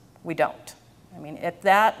symptoms. We don't. I mean, at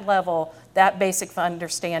that level, that basic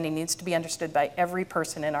understanding needs to be understood by every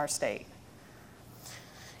person in our state.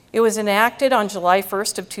 It was enacted on July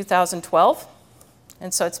 1st of 2012,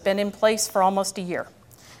 and so it's been in place for almost a year.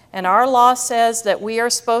 And our law says that we are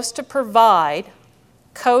supposed to provide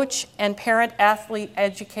coach and parent-athlete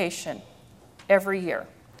education every year.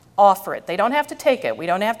 Offer it. They don't have to take it. We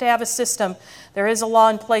don't have to have a system. There is a law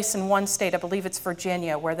in place in one state, I believe it's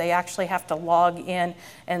Virginia, where they actually have to log in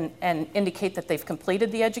and indicate that they've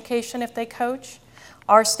completed the education if they coach.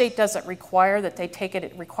 Our state doesn't require that they take it.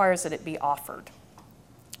 It requires that it be offered.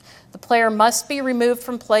 The player must be removed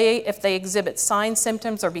from play if they exhibit signs,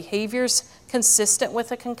 symptoms, or behaviors consistent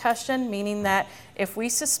with a concussion, meaning that if we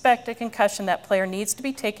suspect a concussion, that player needs to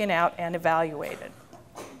be taken out and evaluated.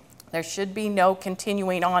 There should be no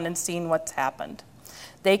continuing on and seeing what's happened.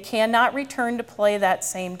 They cannot return to play that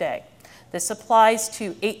same day. This applies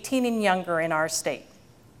to 18 and younger in our state.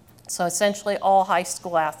 So essentially all high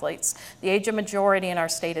school athletes. The age of majority in our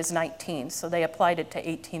state is 19, so they applied it to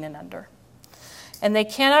 18 and under. And they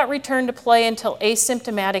cannot return to play until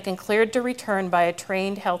asymptomatic and cleared to return by a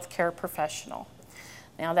trained healthcare professional.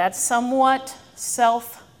 Now that's somewhat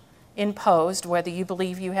self-imposed, whether you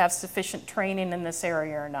believe you have sufficient training in this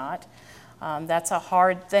area or not. That's a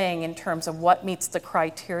hard thing in terms of what meets the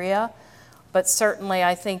criteria, but certainly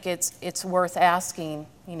I think it's worth asking,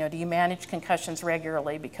 do you manage concussions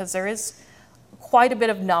regularly? Because there is quite a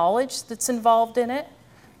bit of knowledge that's involved in it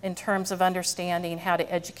in terms of understanding how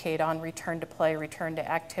to educate on return to play, return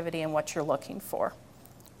to activity, and what you're looking for.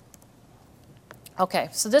 Okay,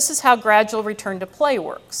 so this is how gradual return to play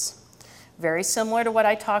works. Very similar to what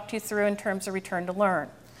I talked you through in terms of return to learn.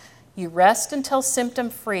 You rest until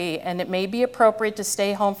symptom-free, and it may be appropriate to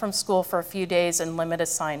stay home from school for a few days and limit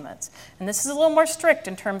assignments. And this is a little more strict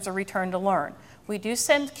in terms of return to learn. We do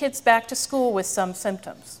send kids back to school with some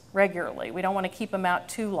symptoms regularly. We don't want to keep them out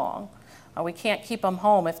too long. We can't keep them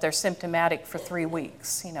home if they're symptomatic for 3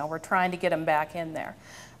 weeks. We're trying to get them back in there.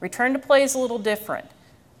 Return to play is a little different.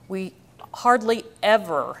 We hardly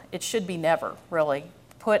ever, it should be never really,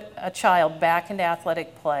 put a child back into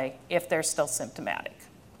athletic play if they're still symptomatic.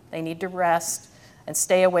 They need to rest and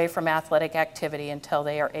stay away from athletic activity until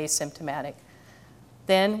they are asymptomatic.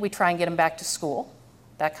 Then we try and get them back to school.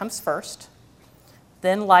 That comes first.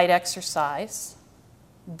 Then light exercise,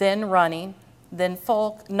 then running, then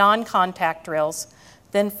full non-contact drills,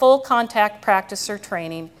 then full contact practice or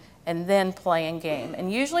training, and then play and game.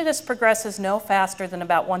 And usually this progresses no faster than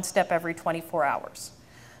about 1 step every 24 hours.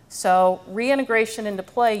 So reintegration into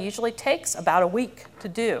play usually takes about a week to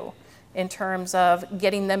do in terms of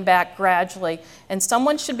getting them back gradually. And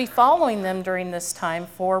someone should be following them during this time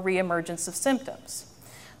for reemergence of symptoms.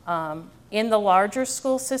 In the larger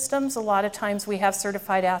school systems, a lot of times we have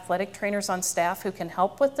certified athletic trainers on staff who can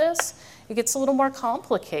help with this. It gets a little more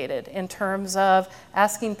complicated in terms of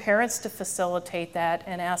asking parents to facilitate that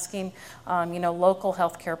and asking local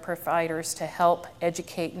healthcare providers to help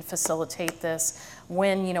educate and facilitate this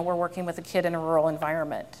when we're working with a kid in a rural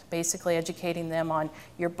environment. Basically educating them on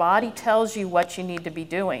your body tells you what you need to be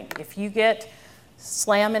doing. If you get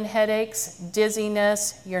slamming headaches,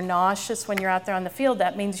 dizziness, you're nauseous when you're out there on the field,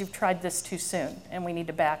 that means you've tried this too soon and we need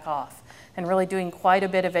to back off. And really doing quite a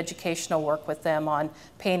bit of educational work with them on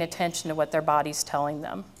paying attention to what their body's telling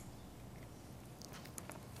them.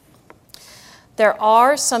 There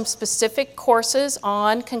are some specific courses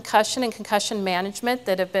on concussion and concussion management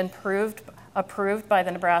that have been approved by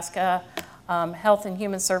the Nebraska Health and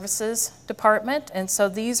Human Services Department. And so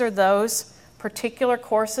these are those particular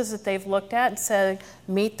courses that they've looked at and said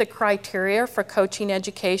meet the criteria for coaching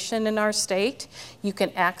education in our state. You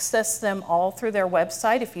can access them all through their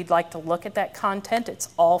website. If you'd like to look at that content, it's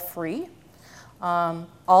all free.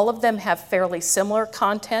 All of them have fairly similar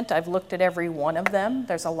content. I've looked at every one of them.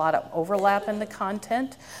 There's a lot of overlap in the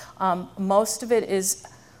content. Most of it is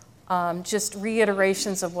just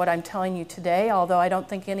reiterations of what I'm telling you today, although I don't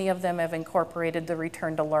think any of them have incorporated the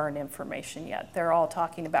return to learn information yet. They're all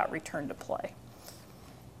talking about return to play.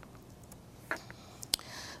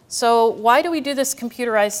 So why do we do this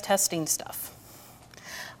computerized testing stuff?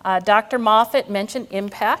 Dr. Moffatt mentioned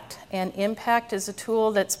IMPACT, and IMPACT is a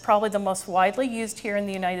tool that's probably the most widely used here in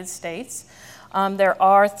the United States. There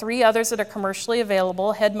are 3 others that are commercially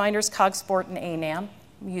available: Headminders, CogSport, and ANAM,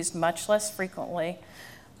 used much less frequently.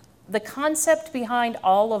 The concept behind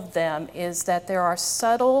all of them is that there are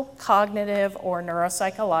subtle cognitive or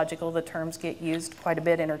neuropsychological, the terms get used quite a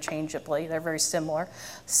bit interchangeably, they're very similar,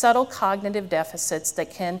 subtle cognitive deficits that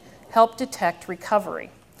can help detect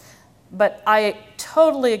recovery. But I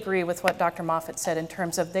totally agree with what Dr. Moffatt said in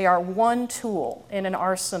terms of they are one tool in an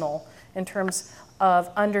arsenal in terms of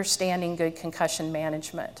understanding good concussion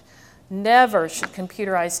management. Never should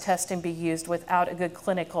computerized testing be used without a good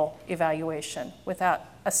clinical evaluation, without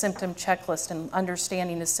a symptom checklist and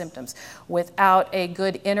understanding the symptoms, without a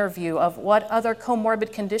good interview of what other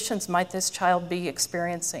comorbid conditions might this child be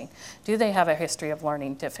experiencing. Do they have a history of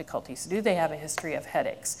learning difficulties? Do they have a history of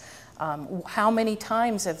headaches? How many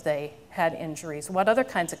times have they had injuries? What other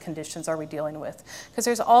kinds of conditions are we dealing with? Because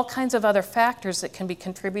there's all kinds of other factors that can be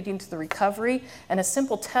contributing to the recovery, and a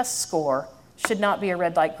simple test score should not be a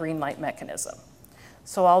red light, green light mechanism.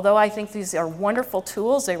 So although I think these are wonderful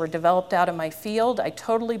tools, they were developed out of my field, I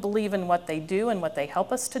totally believe in what they do and what they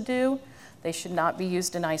help us to do. They should not be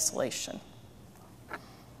used in isolation.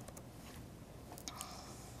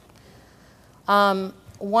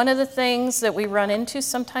 One of the things that we run into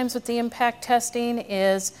sometimes with the impact testing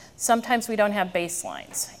is sometimes we don't have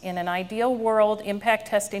baselines. In an ideal world, impact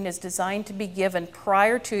testing is designed to be given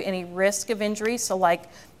prior to any risk of injury, so like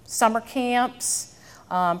summer camps,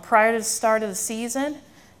 prior to the start of the season,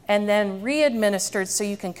 and then re-administered so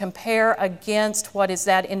you can compare against what is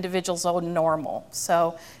that individual's own normal.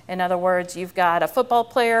 So in other words, you've got a football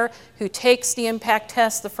player who takes the impact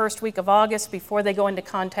test the first week of August before they go into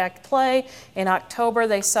contact play. In October,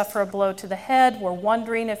 they suffer a blow to the head. We're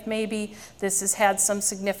wondering if maybe this has had some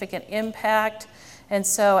significant impact. And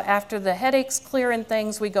so after the headaches clear and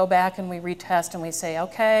things, we go back and we retest and we say,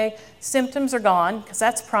 okay, symptoms are gone, because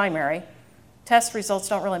that's primary. Test results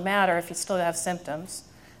don't really matter if you still have symptoms.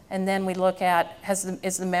 And then we look at,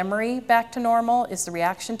 is the memory back to normal? Is the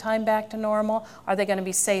reaction time back to normal? Are they going to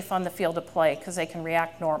be safe on the field of play because they can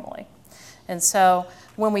react normally? And so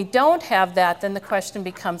when we don't have that, then the question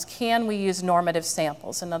becomes, can we use normative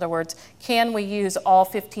samples? In other words, can we use all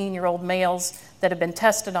 15-year-old males that have been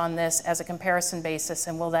tested on this as a comparison basis,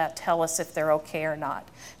 and will that tell us if they're okay or not?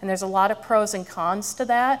 And there's a lot of pros and cons to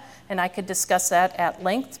that, and I could discuss that at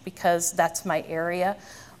length because that's my area,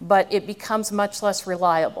 but it becomes much less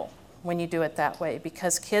reliable when you do it that way,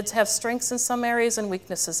 because kids have strengths in some areas and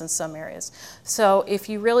weaknesses in some areas. So if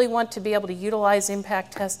you really want to be able to utilize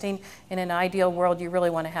impact testing in an ideal world, you really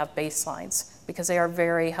want to have baselines, because they are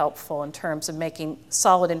very helpful in terms of making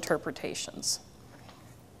solid interpretations.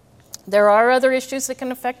 There are other issues that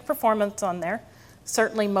can affect performance on there.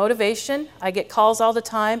 Certainly motivation. I get calls all the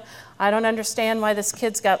time. I don't understand why this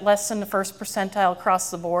kid's got less than the first percentile across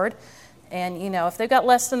the board. And you know, if they've got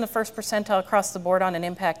less than the first percentile across the board on an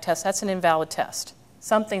impact test, that's an invalid test.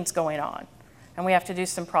 Something's going on, and we have to do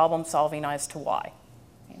some problem solving as to why.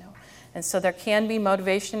 And so there can be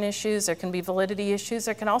motivation issues, there can be validity issues,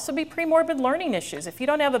 there can also be premorbid learning issues. If you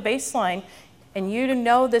don't have a baseline and you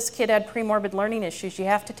know this kid had premorbid learning issues, you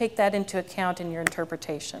have to take that into account in your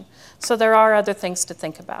interpretation. So there are other things to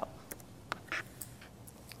think about.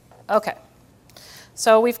 Okay,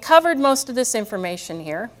 so we've covered most of this information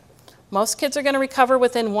here. Most kids are going to recover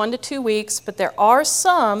within 1 to 2 weeks, but there are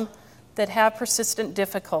some that have persistent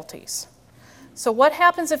difficulties. So what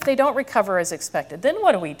happens if they don't recover as expected? Then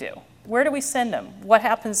what do we do? Where do we send them? What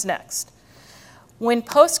happens next? When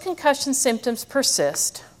post-concussion symptoms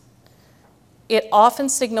persist, it often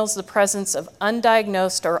signals the presence of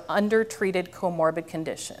undiagnosed or undertreated comorbid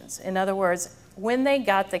conditions. In other words, when they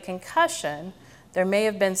got the concussion, there may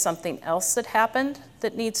have been something else that happened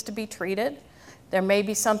that needs to be treated. There may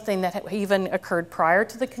be something that even occurred prior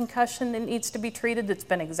to the concussion that needs to be treated that's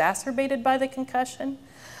been exacerbated by the concussion.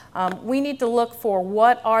 We need to look for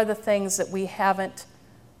what are the things that we haven't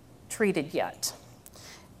treated yet.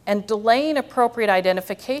 And delaying appropriate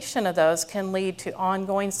identification of those can lead to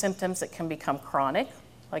ongoing symptoms that can become chronic,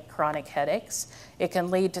 like chronic headaches. It can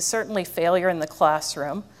lead to certainly failure in the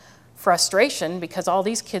classroom, frustration because all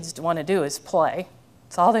these kids want to do is play.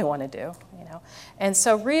 That's all they want to do, you know. And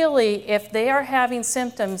so really, if they are having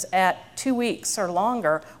symptoms at 2 weeks or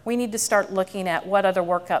longer, we need to start looking at what other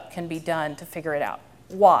workup can be done to figure it out.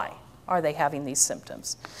 Why are they having these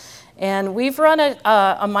symptoms? And we've run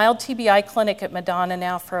a mild TBI clinic at Madonna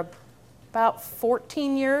now for about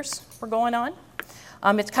 14 years we're going on.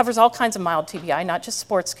 It covers all kinds of mild TBI, not just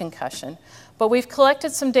sports concussion. But we've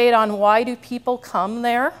collected some data on why do people come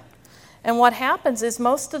there. And what happens is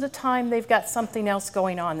most of the time they've got something else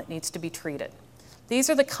going on that needs to be treated. These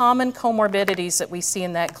are the common comorbidities that we see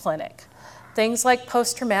in that clinic. Things like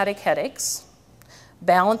post-traumatic headaches,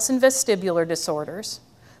 balance and vestibular disorders,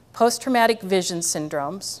 post-traumatic vision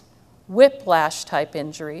syndromes, whiplash-type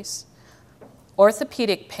injuries,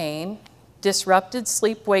 orthopedic pain, disrupted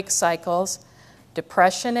sleep-wake cycles,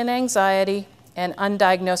 depression and anxiety, and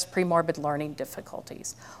undiagnosed premorbid learning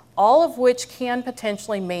difficulties, all of which can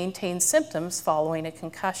potentially maintain symptoms following a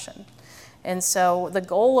concussion. And so the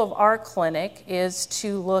goal of our clinic is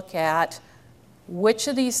to look at which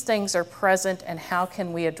of these things are present and how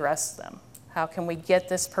can we address them? How can we get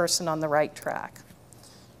this person on the right track?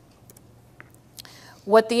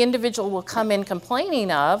 What the individual will come in complaining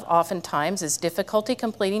of oftentimes is difficulty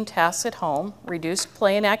completing tasks at home, reduced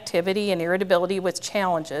play and activity, and irritability with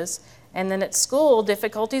challenges. And then at school,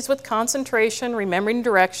 difficulties with concentration, remembering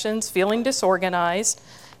directions, feeling disorganized,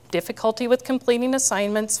 difficulty with completing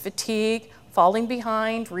assignments, fatigue, falling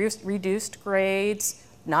behind, reduced grades,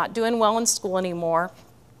 not doing well in school anymore.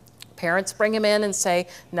 Parents bring them in and say,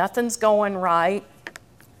 nothing's going right.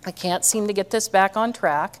 I can't seem to get this back on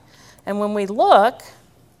track. And when we look,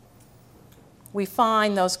 we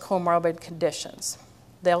find those comorbid conditions.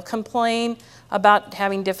 They'll complain about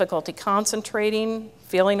having difficulty concentrating,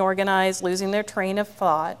 feeling organized, losing their train of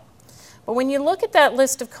thought. But when you look at that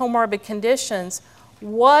list of comorbid conditions,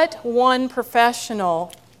 what one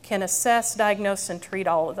professional can assess, diagnose, and treat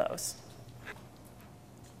all of those?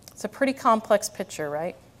 It's a pretty complex picture,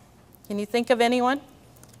 right? Can you think of anyone?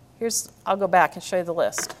 I'll go back and show you the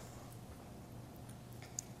list.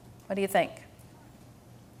 What do you think?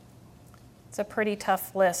 It's a pretty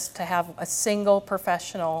tough list to have a single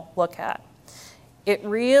professional look at. It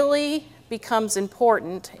really becomes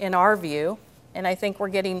important in our view, and I think we're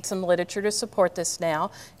getting some literature to support this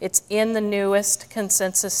now. It's in the newest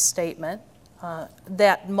consensus statement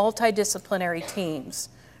that multidisciplinary teams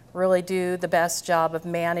really do the best job of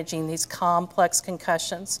managing these complex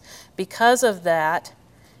concussions. Because of that,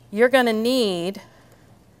 you're going to need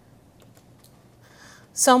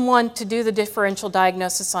someone to do the differential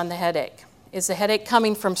diagnosis on the headache. Is the headache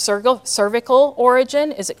coming from cervical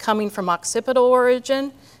origin? Is it coming from occipital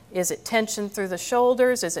origin? Is it tension through the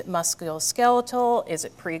shoulders? Is it musculoskeletal? Is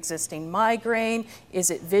it pre-existing migraine?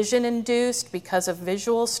 Is it vision-induced because of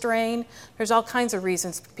visual strain? There's all kinds of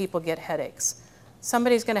reasons people get headaches.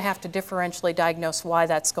 Somebody's going to have to differentially diagnose why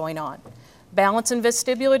that's going on. Balance and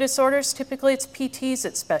vestibular disorders, typically it's PTs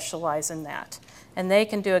that specialize in that. And they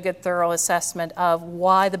can do a good thorough assessment of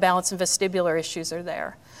why the balance and vestibular issues are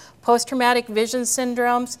there. Post-traumatic vision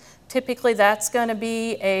syndromes, typically that's going to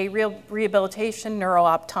be a rehabilitation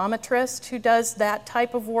neurooptometrist who does that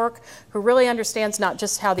type of work, who really understands not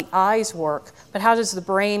just how the eyes work, but how does the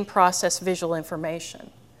brain process visual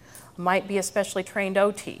information. Might be a specially trained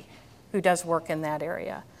OT who does work in that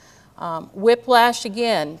area. Whiplash,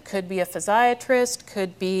 again, could be a physiatrist,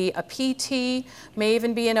 could be a PT, may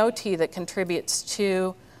even be an OT that contributes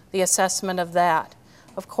to the assessment of that.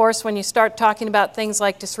 Of course, when you start talking about things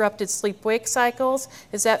like disrupted sleep-wake cycles,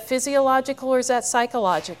 is that physiological or is that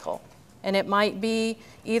psychological? And it might be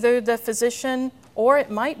either the physician or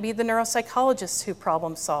it might be the neuropsychologist who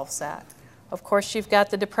problem solves that. Of course, you've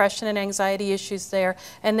got the depression and anxiety issues there.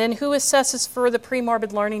 And then who assesses for the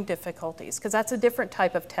premorbid learning difficulties? Because that's a different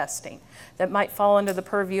type of testing that might fall under the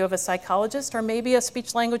purview of a psychologist or maybe a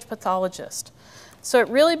speech-language pathologist. So it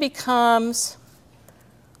really becomes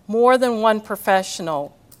more than one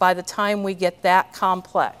professional by the time we get that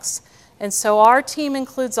complex. And so our team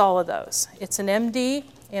includes all of those. It's an MD.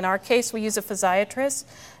 In our case, we use a physiatrist.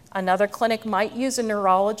 Another clinic might use a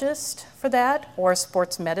neurologist for that, or a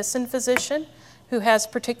sports medicine physician who has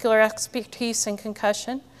particular expertise in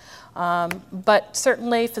concussion. But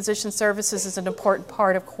certainly physician services is an important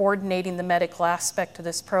part of coordinating the medical aspect of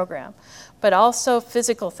this program. But also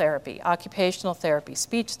physical therapy, occupational therapy,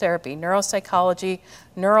 speech therapy, neuropsychology,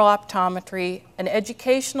 neurooptometry, an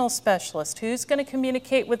educational specialist who's going to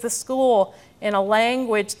communicate with the school in a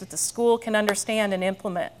language that the school can understand and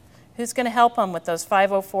implement. Who's going to help them with those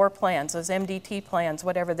 504 plans, those MDT plans,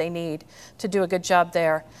 whatever they need to do a good job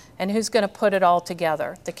there? And who's going to put it all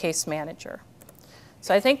together? The case manager.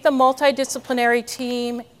 So I think the multidisciplinary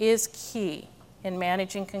team is key in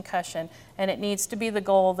managing concussion, and it needs to be the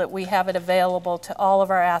goal that we have it available to all of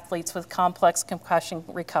our athletes with complex concussion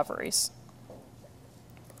recoveries.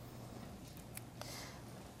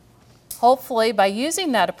 Hopefully, by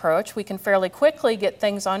using that approach, we can fairly quickly get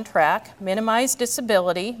things on track, minimize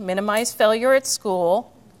disability, minimize failure at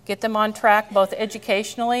school, get them on track both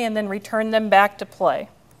educationally and then return them back to play.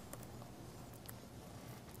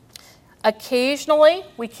 Occasionally,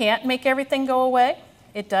 we can't make everything go away.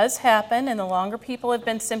 It does happen, and the longer people have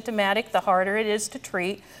been symptomatic, the harder it is to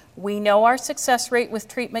treat. We know our success rate with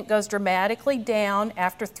treatment goes dramatically down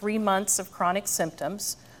after 3 months of chronic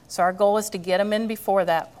symptoms, so our goal is to get them in before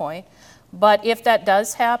that point. But if that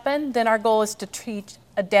does happen, then our goal is to treat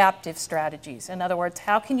adaptive strategies. In other words,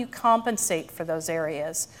 how can you compensate for those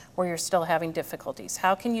areas where you're still having difficulties?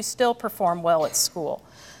 How can you still perform well at school?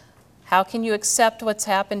 How can you accept what's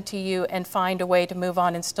happened to you and find a way to move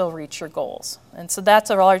on and still reach your goals? And so that's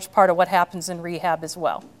a large part of what happens in rehab as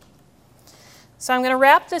well. So I'm going to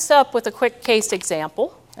wrap this up with a quick case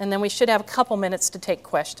example, and then we should have a couple minutes to take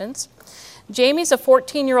questions. Jamie's a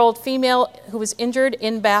 14-year-old female who was injured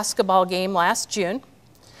in basketball game last June.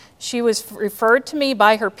 She was referred to me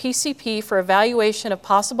by her PCP for evaluation of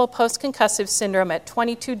possible post-concussive syndrome at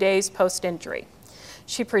 22 days post-injury.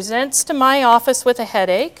 She presents to my office with a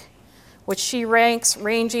headache, which she ranks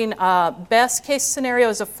ranging best case scenario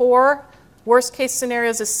is a 4, worst case scenario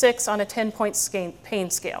is a 6 on a 10-point pain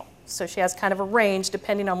scale. So she has kind of a range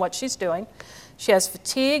depending on what she's doing. She has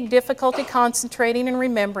fatigue, difficulty concentrating and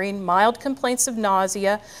remembering, mild complaints of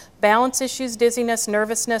nausea, balance issues, dizziness,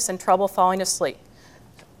 nervousness, and trouble falling asleep.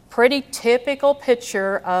 Pretty typical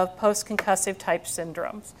picture of post-concussive type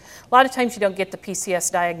syndromes. A lot of times you don't get the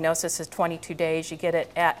PCS diagnosis at 22 days, you get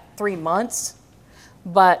it at 3 months,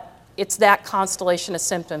 but it's that constellation of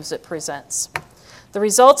symptoms it presents. The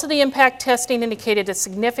results of the impact testing indicated a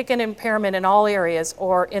significant impairment in all areas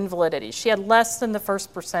or invalidity. She had less than the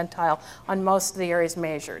first percentile on most of the areas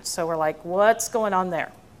measured. So we're like, what's going on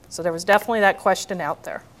there? So there was definitely that question out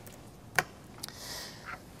there.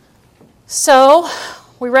 So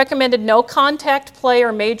we recommended no contact play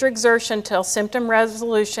or major exertion until symptom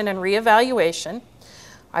resolution and reevaluation.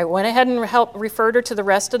 I went ahead and referred her to the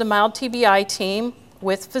rest of the mild TBI team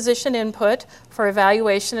with physician input for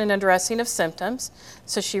evaluation and addressing of symptoms.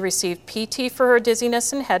 So she received PT for her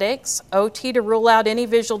dizziness and headaches, OT to rule out any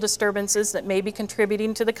visual disturbances that may be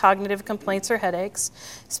contributing to the cognitive complaints or headaches,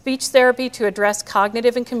 speech therapy to address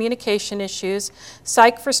cognitive and communication issues,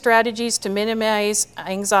 psych for strategies to minimize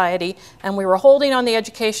anxiety, and we were holding on the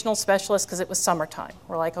educational specialist because it was summertime.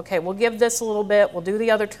 We're like, okay, we'll give this a little bit, we'll do the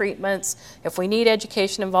other treatments. If we need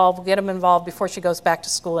education involved, we'll get them involved before she goes back to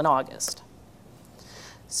school in August.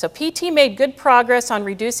 So PT made good progress on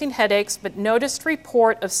reducing headaches, but noticed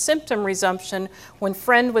report of symptom resumption when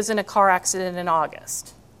friend was in a car accident in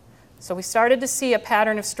August. So we started to see a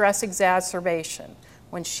pattern of stress exacerbation.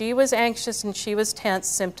 When she was anxious and she was tense,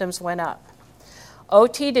 symptoms went up.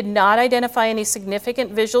 OT did not identify any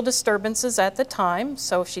significant visual disturbances at the time,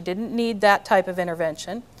 so she didn't need that type of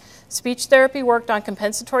intervention. Speech therapy worked on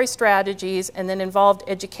compensatory strategies and then involved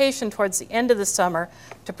education towards the end of the summer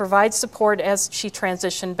to provide support as she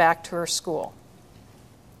transitioned back to her school.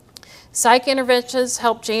 Psych interventions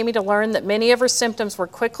helped Jamie to learn that many of her symptoms were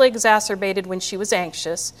quickly exacerbated when she was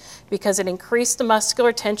anxious because it increased the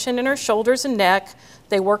muscular tension in her shoulders and neck,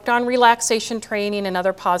 They worked on relaxation training and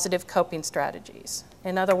other positive coping strategies.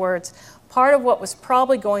 In other words, part of what was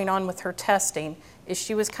probably going on with her testing is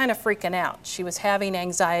she was kind of freaking out. She was having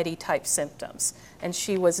anxiety-type symptoms, and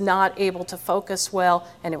she was not able to focus well,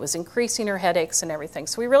 and it was increasing her headaches and everything.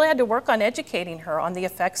 So we really had to work on educating her on the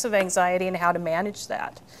effects of anxiety and how to manage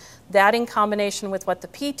that. That, in combination with what the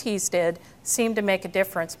PTs did, seemed to make a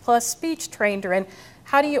difference. Plus, speech trained her in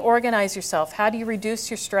how do you organize yourself? How do you reduce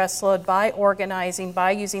your stress load by organizing,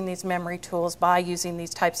 by using these memory tools, by using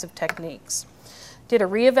these types of techniques. Did a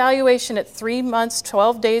reevaluation at 3 months,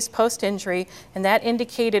 12 days post-injury, and that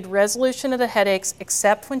indicated resolution of the headaches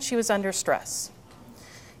except when she was under stress.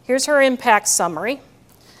 Here's her impact summary.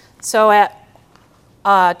 So at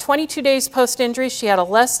 22 days post-injury, she had a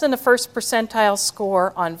less than the first percentile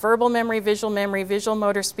score on verbal memory, visual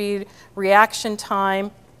motor speed, reaction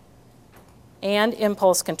time, and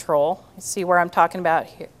impulse control. You see where I'm talking about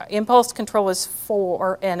here. Impulse control was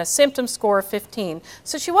 4 and a symptom score of 15.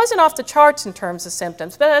 So she wasn't off the charts in terms of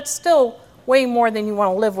symptoms, but that's still way more than you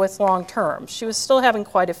want to live with long term. She was still having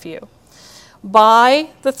quite a few.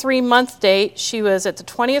 By the 3-month date, she was at the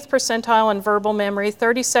 20th percentile on verbal memory,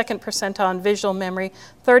 32nd percentile on visual memory,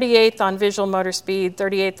 38th on visual motor speed,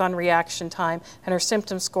 38th on reaction time, and her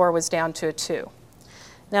symptom score was down to a 2.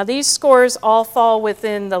 Now these scores all fall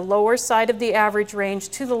within the lower side of the average range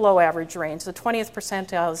to the low average range. The 20th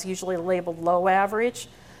percentile is usually labeled low average,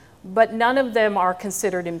 but none of them are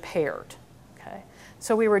considered impaired. Okay?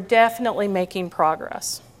 So we were definitely making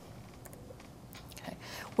progress. Okay.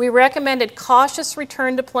 We recommended cautious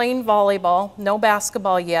return to playing volleyball, no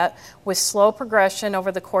basketball yet, with slow progression over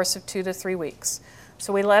the course of 2 to 3 weeks.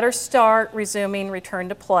 So we let her start resuming return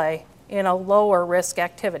to play in a lower risk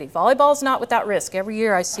activity. Volleyball is not without risk. Every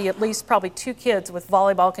year I see at least probably 2 kids with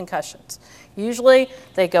volleyball concussions. Usually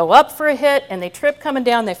they go up for a hit and they trip coming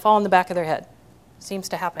down, they fall in the back of their head. Seems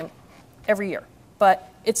to happen every year,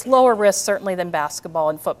 but it's lower risk certainly than basketball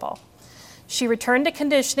and football. She returned to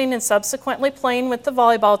conditioning and subsequently playing with the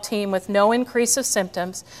volleyball team with no increase of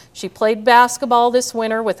symptoms. She played basketball this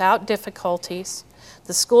winter without difficulties.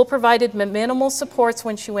 The school provided minimal supports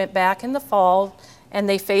when she went back in the fall, and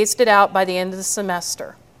they phased it out by the end of the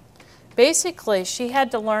semester. Basically, she had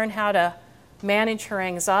to learn how to manage her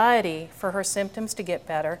anxiety for her symptoms to get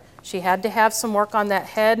better. She had to have some work on that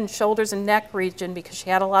head and shoulders and neck region because she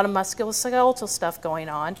had a lot of musculoskeletal stuff going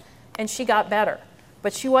on, and she got better.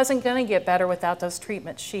 But she wasn't going to get better without those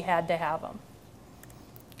treatments. She had to have them.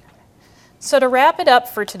 So to wrap it up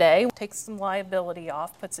for today, takes some liability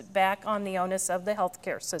off, puts it back on the onus of the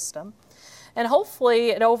healthcare system. And hopefully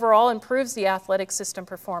it overall improves the athletic system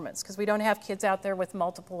performance because we don't have kids out there with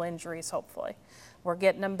multiple injuries, hopefully. We're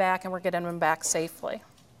getting them back and we're getting them back safely.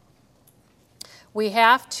 We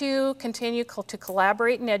have to continue to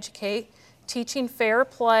collaborate and educate, teaching fair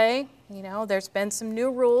play. You know, there's been some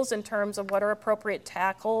new rules in terms of what are appropriate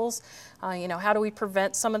tackles. You know, how do we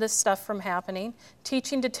prevent some of this stuff from happening?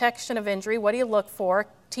 Teaching detection of injury, what do you look for?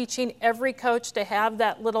 Teaching every coach to have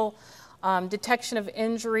that little detection of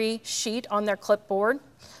injury sheet on their clipboard.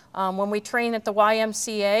 When we train at the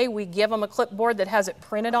YMCA, we give them a clipboard that has it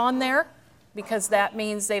printed on there because that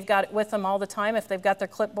means they've got it with them all the time. If they've got their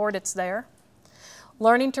clipboard, it's there.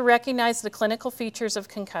 Learning to recognize the clinical features of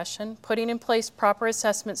concussion, putting in place proper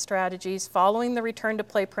assessment strategies, following the return to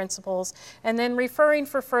play principles, and then referring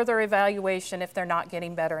for further evaluation if they're not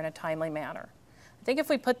getting better in a timely manner. I think if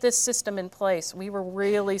we put this system in place, we will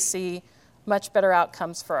really see much better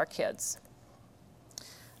outcomes for our kids.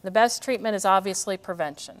 The best treatment is obviously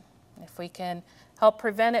prevention. If we can help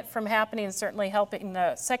prevent it from happening and certainly helping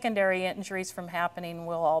the secondary injuries from happening,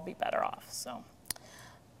 we'll all be better off. So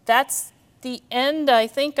that's the end, I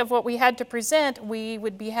think, of what we had to present. We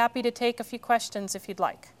would be happy to take a few questions if you'd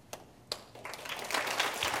like.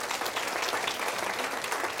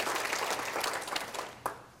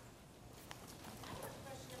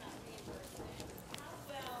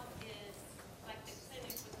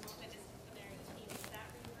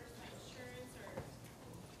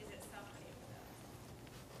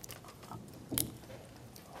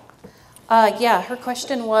 Yeah, her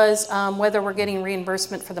question was whether we're getting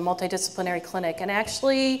reimbursement for the multidisciplinary clinic. And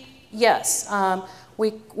actually, yes.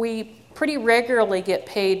 We pretty regularly get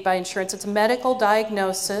paid by insurance. It's a medical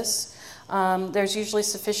diagnosis. There's usually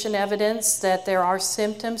sufficient evidence that there are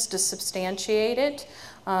symptoms to substantiate it.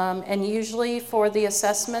 And usually for the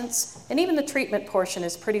assessments, and even the treatment portion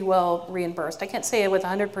is pretty well reimbursed. I can't say it with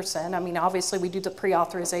 100%. I mean, obviously we do the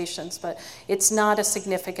pre-authorizations, but it's not a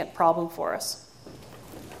significant problem for us.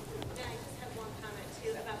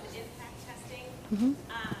 Mm-hmm.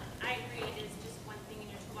 I agree it is just one thing in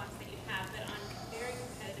your toolbox that you have, but on very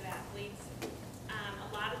competitive athletes, a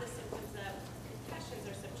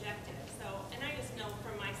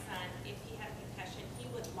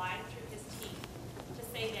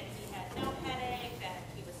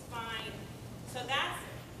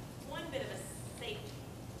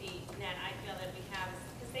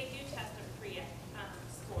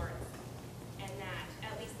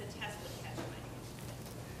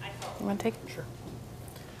You want to take? Sure.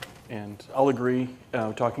 And I'll agree,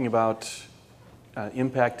 talking about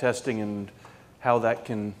impact testing and how that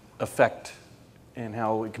can affect and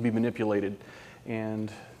how it can be manipulated.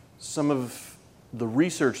 And some of the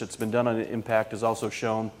research that's been done on impact has also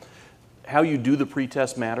shown how you do the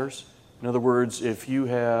pretest matters. In other words, if you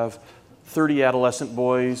have 30 adolescent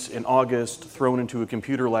boys in August thrown into a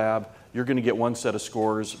computer lab, you're going to get one set of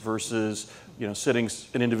scores versus, sitting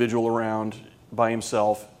an individual around by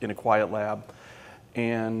himself in a quiet lab.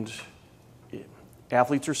 And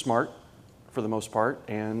athletes are smart for the most part,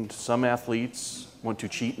 and some athletes want to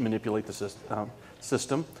cheat and manipulate the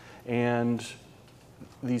system. And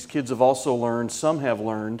these kids have also learned, some have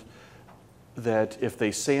learned, that if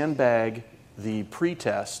they sandbag the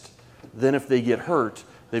pretest, then if they get hurt,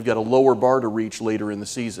 they've got a lower bar to reach later in the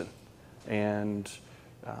season. And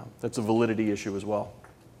that's a validity issue as well.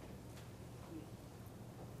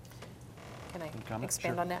 Can I Comment?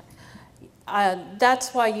 expand Sure. on that?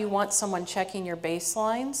 That's why you want someone checking your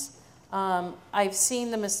baselines. I've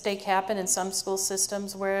seen the mistake happen in some school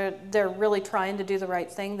systems where they're really trying to do the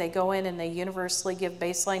right thing. They go in and they universally give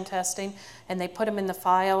baseline testing, and they put them in the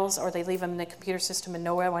files or they leave them in the computer system, and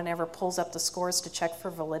no one ever pulls up the scores to check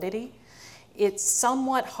for validity. It's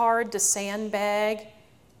somewhat hard to sandbag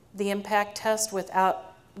the impact test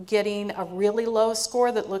without getting a really low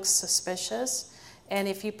score that looks suspicious. And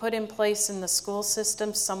if you put in place in the school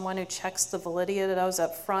system someone who checks the validity of those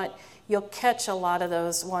up front, you'll catch a lot of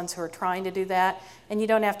those ones who are trying to do that, and you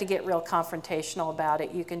don't have to get real confrontational about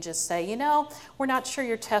it. You can just say, we're not sure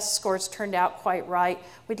your test scores turned out quite right.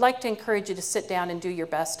 We'd like to encourage you to sit down and do your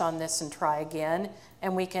best on this and try again,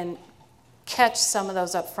 and we can catch some of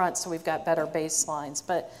those up front so we've got better baselines.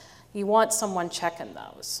 But you want someone checking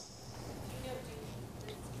those.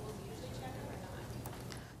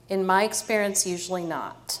 In my experience, usually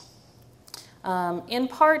not. In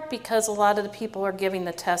part because a lot of the people who are giving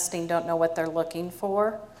the testing don't know what they're looking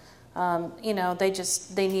for.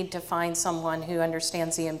 They need to find someone who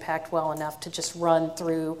understands the impact well enough to just run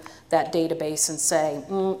through that database and say,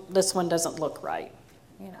 this one doesn't look right,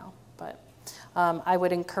 But I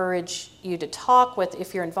would encourage you to talk with,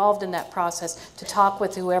 if you're involved in that process, to talk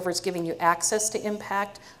with whoever's giving you access to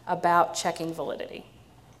impact about checking validity.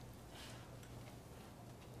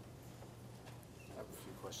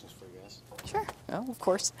 Sure. Oh, of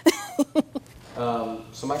course.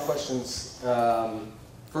 So my questions,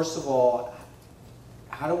 first of all,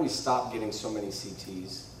 how do we stop getting so many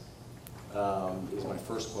CTs? Is my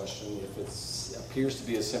first question. If it appears to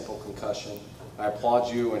be a simple concussion, I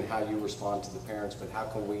applaud you and how you respond to the parents, but how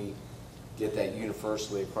can we get that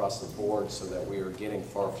universally across the board so that we are getting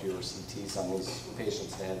far fewer CTs on these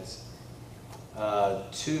patients' heads?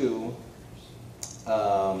 Two,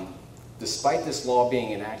 despite this law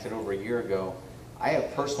being enacted over a year ago, I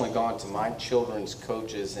have personally gone to my children's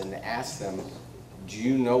coaches and asked them, do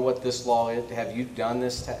you know what this law is? Have you done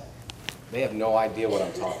this? They have no idea what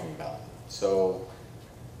I'm talking about. So,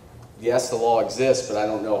 yes, the law exists, but I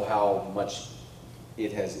don't know how much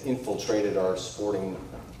it has infiltrated our sporting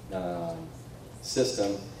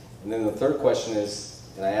system. And then the third question is,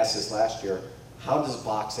 and I asked this last year, how does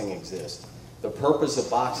boxing exist? The purpose of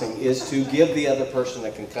boxing is to give the other person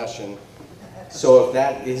a concussion. So if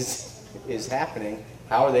that is happening,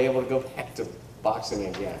 how are they able to go back to boxing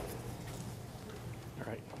again? All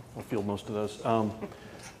right, I'll field most of those.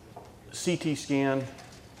 CT scan,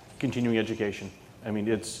 continuing education. I mean,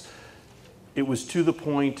 it was to the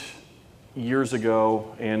point years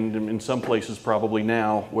ago, and in some places probably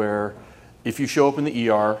now, where if you show up in the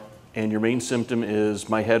ER and your main symptom is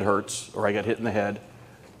my head hurts or I got hit in the head,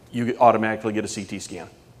 you automatically get a CT scan.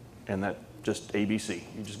 And that just ABC,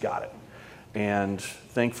 you just got it. And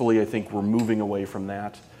thankfully, I think we're moving away from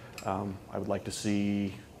that. I would like to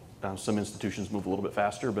see some institutions move a little bit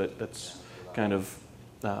faster, but that's kind of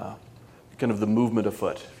the movement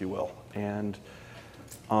afoot, if you will. And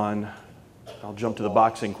I'll jump to the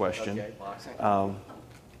boxing question. Okay, boxing.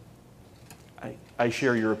 I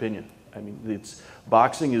share your opinion. I mean,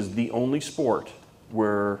 boxing is the only sport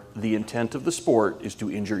where the intent of the sport is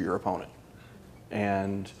to injure your opponent.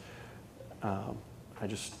 And I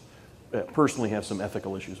just personally have some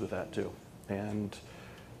ethical issues with that too. And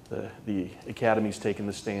the academy's taken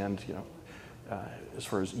the stand, as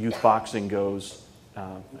far as youth boxing goes,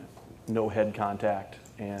 no head contact.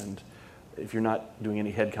 And if you're not doing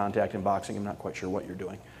any head contact in boxing, I'm not quite sure what you're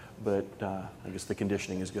doing. But I guess the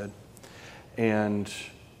conditioning is good. And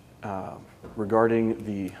regarding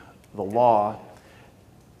the law,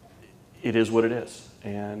 it is what it is.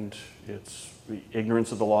 And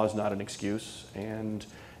ignorance of the law is not an excuse. And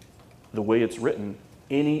the way it's written,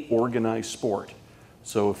 any organized sport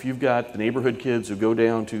So if you've got the neighborhood kids who go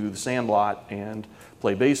down to the sand lot and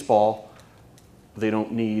play baseball, they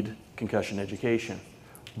don't need concussion education.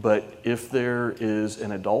 But if there is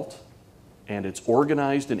an adult and it's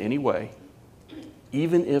organized in any way,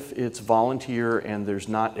 even if it's volunteer and there's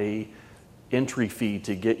not a entry fee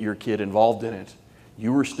to get your kid involved in it,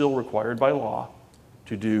 you are still required by law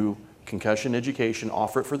to do concussion education,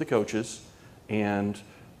 offer it for the coaches, and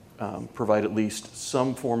provide at least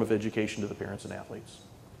some form of education to the parents and athletes.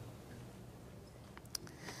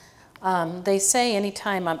 They say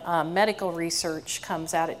anytime medical research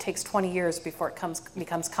comes out, it takes 20 years before it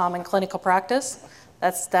becomes common clinical practice.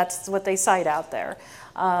 That's what they cite out there.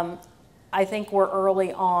 I think we're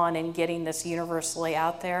early on in getting this universally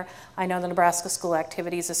out there. I know the Nebraska School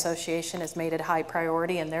Activities Association has made it a high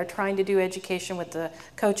priority, and they're trying to do education with the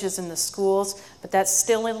coaches in the schools, but that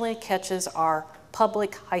still only catches our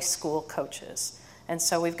public high school coaches. And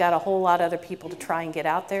so we've got a whole lot of other people to try and get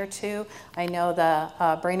out there too. I know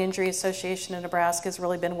the Brain Injury Association in Nebraska has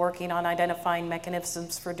really been working on identifying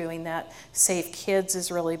mechanisms for doing that. Safe Kids has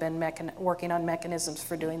really been working on mechanisms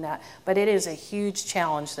for doing that. But it is a huge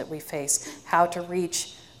challenge that we face, how to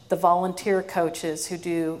reach the volunteer coaches who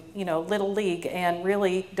do, Little League and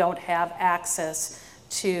really don't have access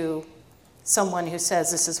to someone who says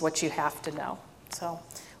this is what you have to know. So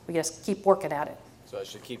we just keep working at it. So I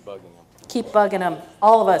should keep bugging them. Keep bugging them.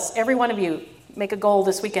 All of us, every one of you, make a goal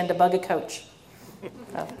this weekend to bug a coach.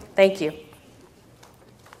 So, thank you.